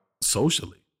about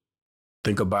socially.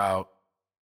 Think about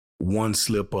one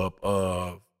slip up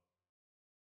of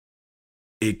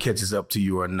it catches up to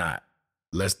you or not.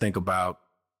 Let's think about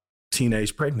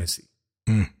teenage pregnancy.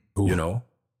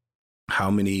 How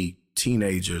many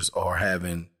teenagers are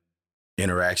having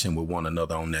interaction with one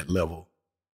another on that level?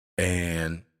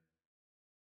 And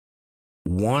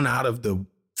 1 out of the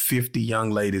 50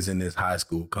 young ladies in this high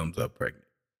school comes up pregnant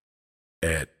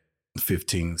at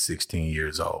 15, 16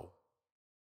 years old.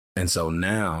 And so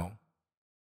now,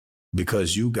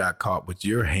 because you got caught with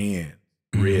your hand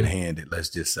red-handed, let's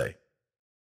just say,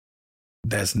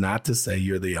 that's not to say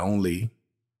you're the only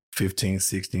 15,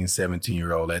 16,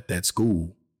 17-year-old at that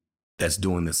school that's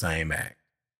doing the same act.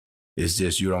 It's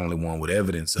just you're the only one with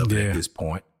evidence of it at this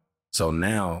point. So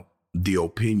now the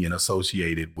opinion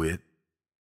associated with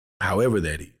however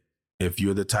that is, if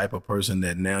you're the type of person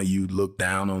that now you look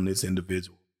down on this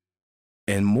individual,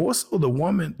 and more so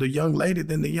the young lady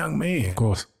than the young man. Of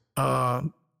course.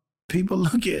 People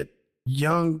look at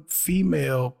young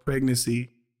female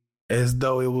pregnancy as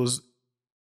though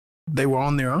they were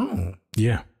on their own.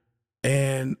 Yeah.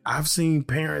 And I've seen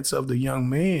parents of the young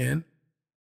man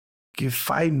get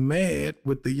fighting mad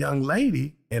with the young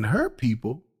lady and her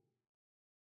people.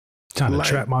 Trying to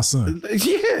trap my son.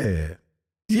 Yeah.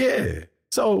 Yeah.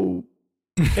 So,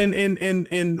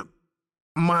 and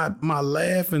my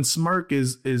laugh and smirk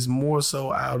is more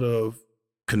so out of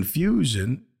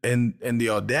confusion and the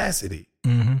audacity,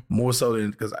 more so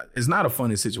than, because it's not a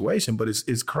funny situation, but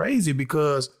it's crazy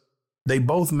because they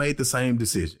both made the same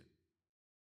decision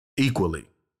equally.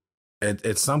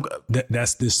 At some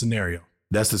that's this scenario.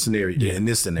 That's the scenario. Yeah, in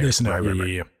this scenario.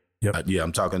 Right. Yep. Yeah,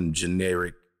 I'm talking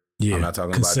generic. Yeah, I'm not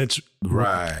talking consent, about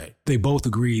right. They both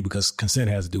agree because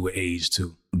consent has to do with age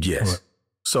too. Yes. Right.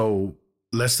 So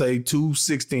let's say 2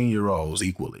 16-year-olds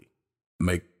equally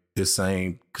make the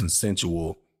same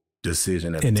consensual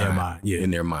decision at in the their time, mind. Yeah.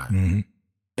 In their mind. Mm-hmm.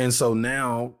 And so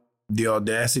now the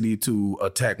audacity to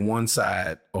attack one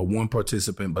side or one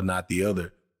participant but not the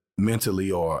other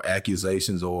mentally, or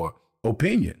accusations or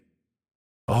opinion.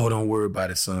 Oh, don't worry about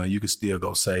it, son. You can still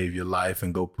go save your life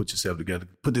and go put yourself together.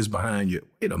 Put this behind you.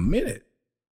 Wait a minute.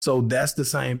 So that's the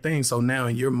same thing. So now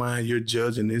in your mind, you're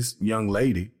judging this young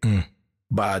lady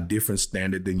by a different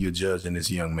standard than you're judging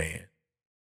this young man.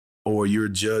 Or you're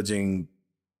judging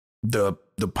the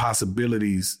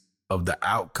possibilities of the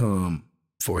outcome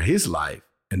for his life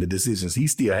and the decisions he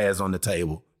still has on the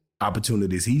table,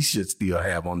 opportunities he should still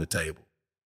have on the table.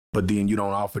 But then you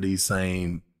don't offer the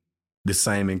same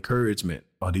encouragement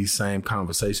or these same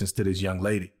conversations to this young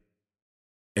lady.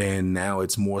 And now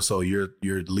it's more so you're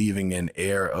leaving an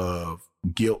air of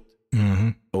guilt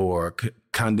or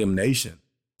condemnation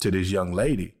to this young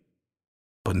lady,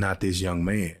 but not this young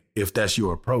man, if that's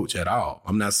your approach at all.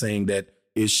 I'm not saying that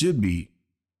it should be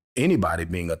anybody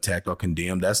being attacked or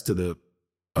condemned. That's to the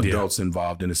adults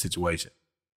involved in the situation.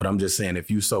 But I'm just saying, if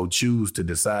you so choose to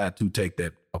decide to take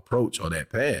that approach or that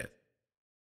path,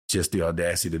 just the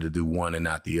audacity to do one and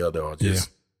not the other, or just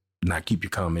not keep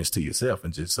your comments to yourself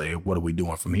and just say, what are we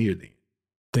doing from here then?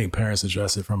 I think parents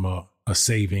address it from a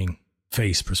saving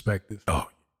face perspective.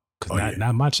 Because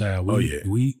not my child.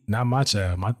 Not my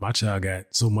child. My child got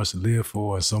so much to live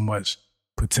for and so much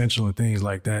potential and things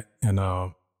like that. And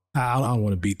I don't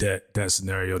want to beat that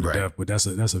scenario to death, but that's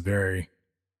a very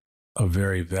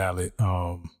valid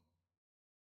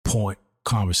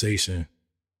conversation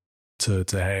to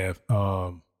have.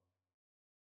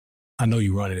 I know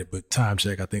you running it, but time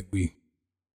check. I think we.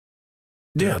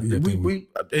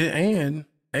 And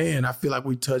I feel like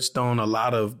we touched on a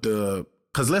lot of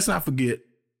because let's not forget,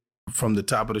 from the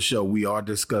top of the show, we are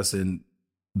discussing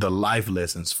the life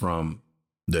lessons from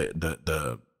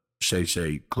the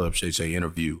Club Shay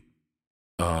interview,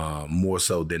 more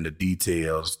so than the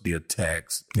details, the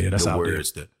attacks, that's the out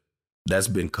words. That's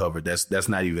been covered. That's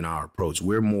not even our approach.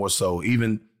 We're more so,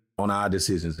 even on our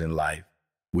decisions in life,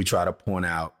 we try to point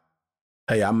out,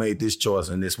 hey, I made this choice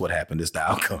and this what happened. This the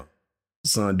outcome.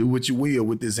 Son, do what you will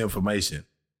with this information.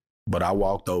 But I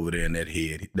walked over there and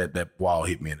that wall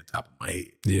hit me in the top of my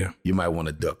head. Yeah. You might want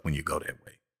to duck when you go that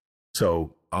way.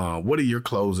 So what are your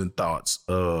closing thoughts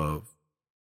of,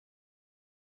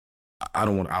 I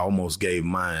almost gave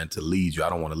mine to lead you. I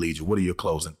don't want to lead you. What are your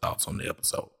closing thoughts on the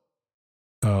episode?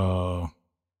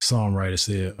 Songwriter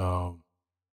said,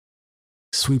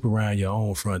 sweep around your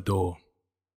own front door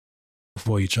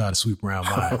before you try to sweep around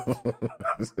mine.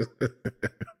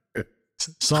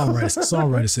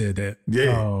 Songwriter said that.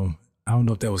 Yeah. I don't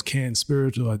know if that was Canton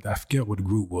Spiritual. I forget what the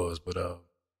group was, but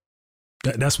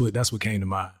that's what came to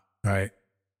mind. Right?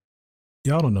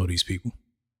 Y'all don't know these people.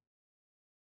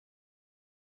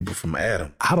 But from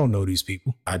Adam, I don't know these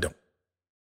people. I don't.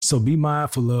 So be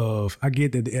mindful of. I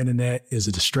get that the internet is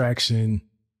a distraction,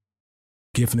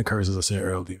 gift and a curse, as I said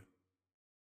earlier.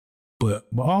 But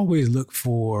always look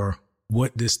for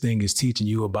what this thing is teaching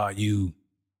you about you,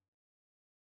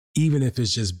 even if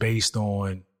it's just based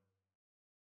on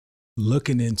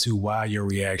looking into why your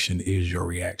reaction is your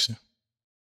reaction.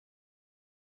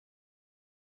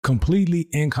 Completely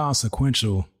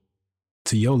inconsequential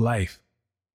to your life.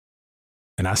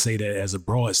 And I say that as a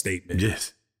broad statement.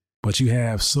 Yes. But you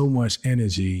have so much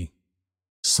energy,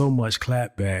 so much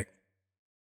clapback,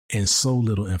 and so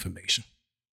little information.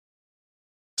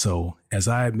 So as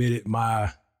I admitted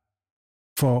my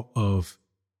fault of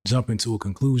jumping to a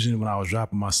conclusion when I was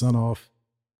dropping my son off,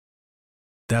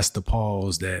 that's the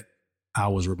pause that I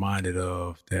was reminded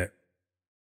of, that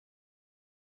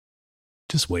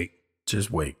just wait.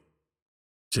 Just wait.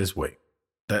 Just wait.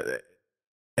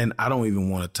 And I don't even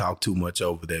want to talk too much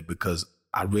over that, because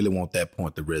I really want that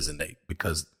point to resonate,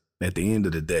 because at the end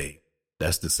of the day,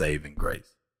 that's the saving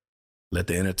grace. Let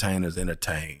the entertainers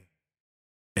entertain.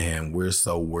 And we're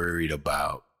so worried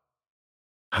about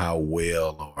how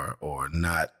well or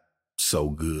not so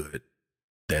good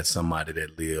that somebody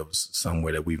that lives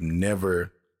somewhere that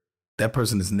that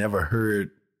person has never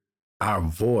heard our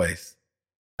voice.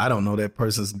 I don't know that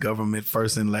person's government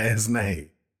first and last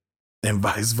name, and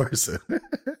vice versa.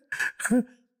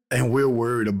 And we're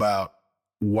worried about,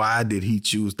 why did he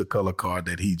choose the color car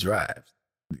that he drives?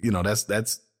 You know,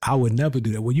 that's. I would never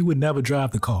do that. Well, you would never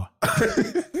drive the car.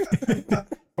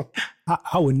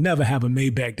 I would never have a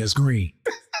Maybach that's green.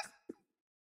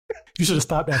 You should have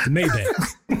stopped at the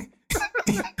Maybach.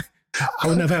 I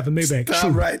would never have a Maybach.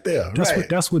 Stop right there.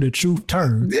 That's where the truth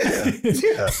turns. Yeah.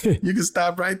 You can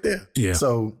stop right there. Yeah.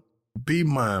 So be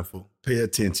mindful. Pay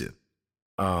attention.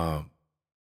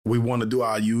 We want to do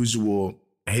our usual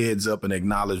heads up and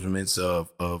acknowledgments of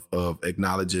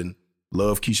acknowledging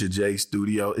Love Keisha J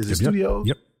Studio. Is it Studios?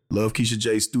 Yep. Love Keisha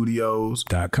J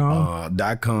Studios.com.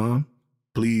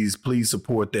 Please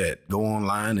support that. Go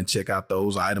online and check out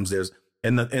those items.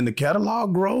 And the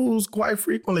catalog grows quite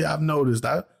frequently. I've noticed.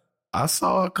 I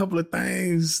saw a couple of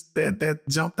things that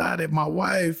jumped out at my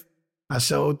wife. I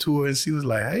showed to her and she was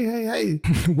like, hey.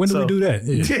 When do we do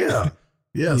that?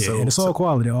 Yeah. So, and it's all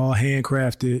quality, all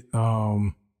handcrafted,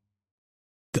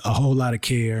 a whole lot of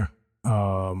care,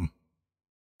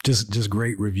 just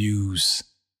great reviews.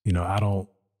 You know, of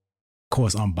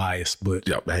course I'm biased, but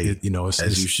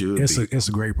as you should be. It's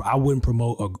a great, I wouldn't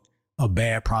promote a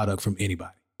bad product from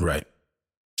anybody. Right.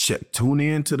 Tune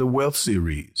in to the Wealth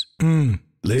series.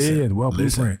 Listen, the Wealth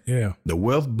Blueprint. Yeah. The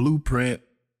Wealth Blueprint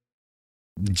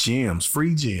gems,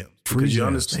 free gems. Because you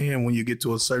understand when you get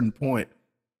to a certain point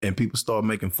and people start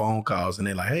making phone calls and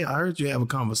they're like, hey, I heard you have a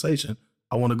conversation.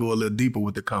 I want to go a little deeper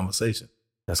with the conversation.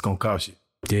 That's going to cost you.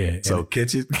 Yeah. So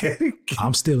catch it.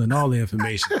 I'm stealing all the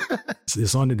information.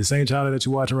 It's on the same channel that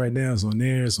you're watching right now. It's on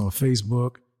there. It's on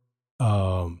Facebook.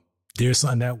 There's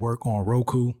Son Network on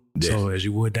Roku. Yes. So as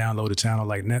you would download a channel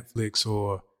like Netflix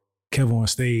or Kevin on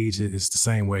Stage, it's the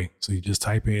same way. So you just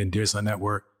type in Dear Son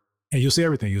Network and you'll see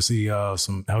everything. You'll see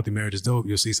some Healthy Marriage is Dope.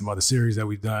 You'll see some other series that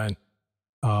we've done.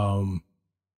 I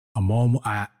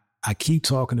keep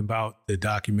talking about the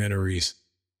documentaries.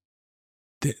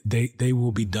 They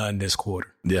will be done this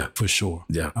quarter. Yeah. For sure.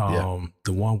 Yeah.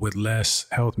 The one with Les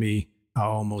Helped Me, I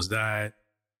Almost Died,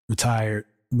 retired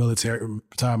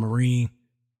Marine,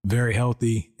 very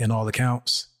healthy in all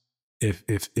accounts.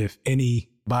 If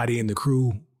anybody in the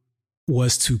crew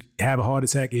was to have a heart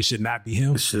attack, it should not be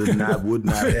him. Would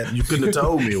not have. You couldn't have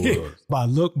told me it was. By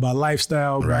look, by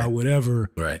lifestyle, by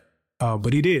whatever. Right.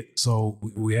 But he did. So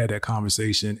we had that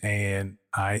conversation, and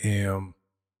I am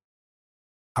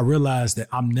I realized that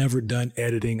I'm never done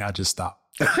editing. I just stop.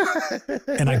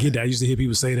 And I get that. I used to hear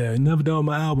people say that, never done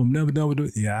my album, never done with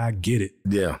it. Yeah, I get it.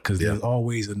 Yeah. Because there's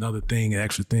always another thing, an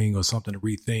extra thing or something to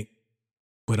rethink.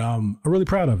 But I'm really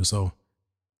proud of it. So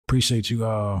appreciate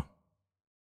you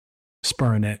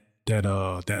spurring that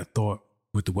thought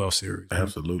with the Wealth series.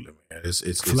 Absolutely, man.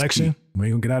 It's Flexion. We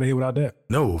ain't gonna get out of here without that.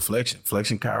 No, Flexion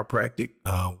Chiropractic.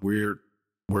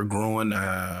 We're growing.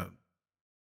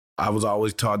 I was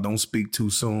always taught don't speak too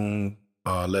soon.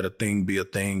 Let a thing be a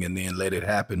thing and then let it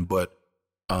happen. But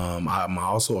I'm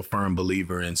also a firm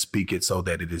believer in speak it so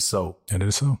that it is so. And it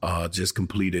is so. Just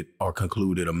concluded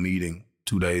a meeting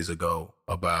 2 days ago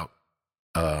about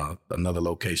another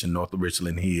location north of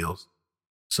Richland Hills.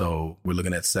 So we're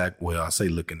looking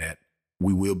at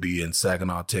we will be in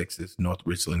Saginaw, Texas, North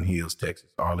Richland Hills, Texas,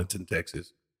 Arlington,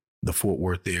 Texas, the Fort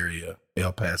Worth area,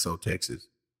 El Paso, Texas,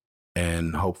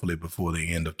 and hopefully before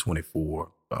the end of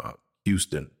 24,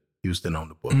 Houston on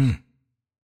the books.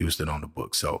 Houston on the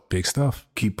books. So big stuff.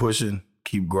 Keep pushing,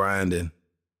 keep grinding,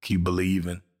 keep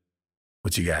believing.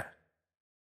 What you got?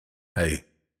 Hey,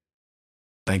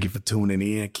 thank you for tuning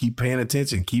in. Keep paying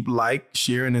attention. Keep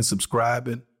sharing, and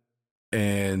subscribing.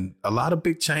 And a lot of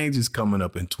big changes coming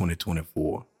up in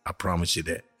 2024. I promise you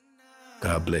that.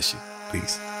 God bless you.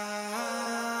 Peace.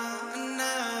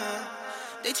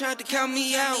 They tried to count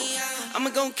me out. I'ma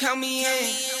gon' count me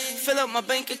in. Fill up my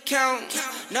bank account.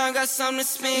 Now I got something to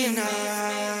spend. 1,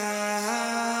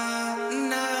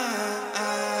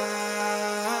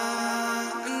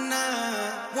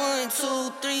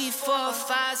 2, 3, 4,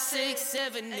 5, 6,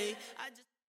 7, 8.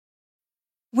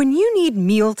 When you need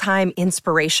mealtime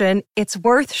inspiration, it's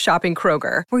worth shopping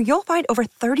Kroger, where you'll find over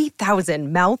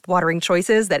 30,000 mouth-watering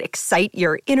choices that excite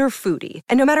your inner foodie.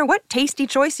 And no matter what tasty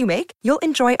choice you make, you'll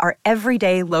enjoy our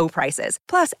everyday low prices,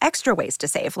 plus extra ways to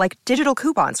save, like digital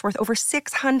coupons worth over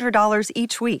 $600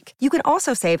 each week. You can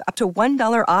also save up to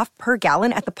 $1 off per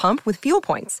gallon at the pump with fuel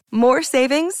points. More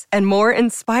savings and more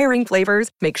inspiring flavors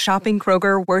make shopping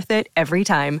Kroger worth it every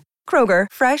time. Kroger,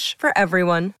 fresh for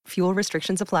everyone. Fuel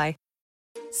restrictions apply.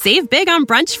 Save big on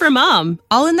brunch for mom,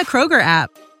 all in the Kroger app.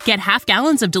 Get half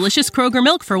gallons of delicious Kroger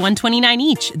milk for $1.29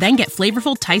 each. Then get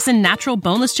flavorful Tyson natural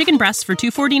boneless chicken breasts for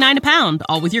 $2.49 a pound,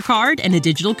 all with your card and a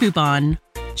digital coupon.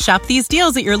 Shop these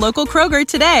deals at your local Kroger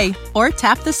today, or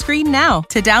tap the screen now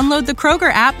to download the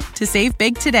Kroger app to save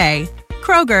big today.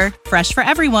 Kroger, fresh for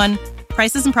everyone.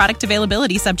 Prices and product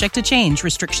availability subject to change.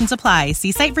 Restrictions apply.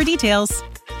 See site for details.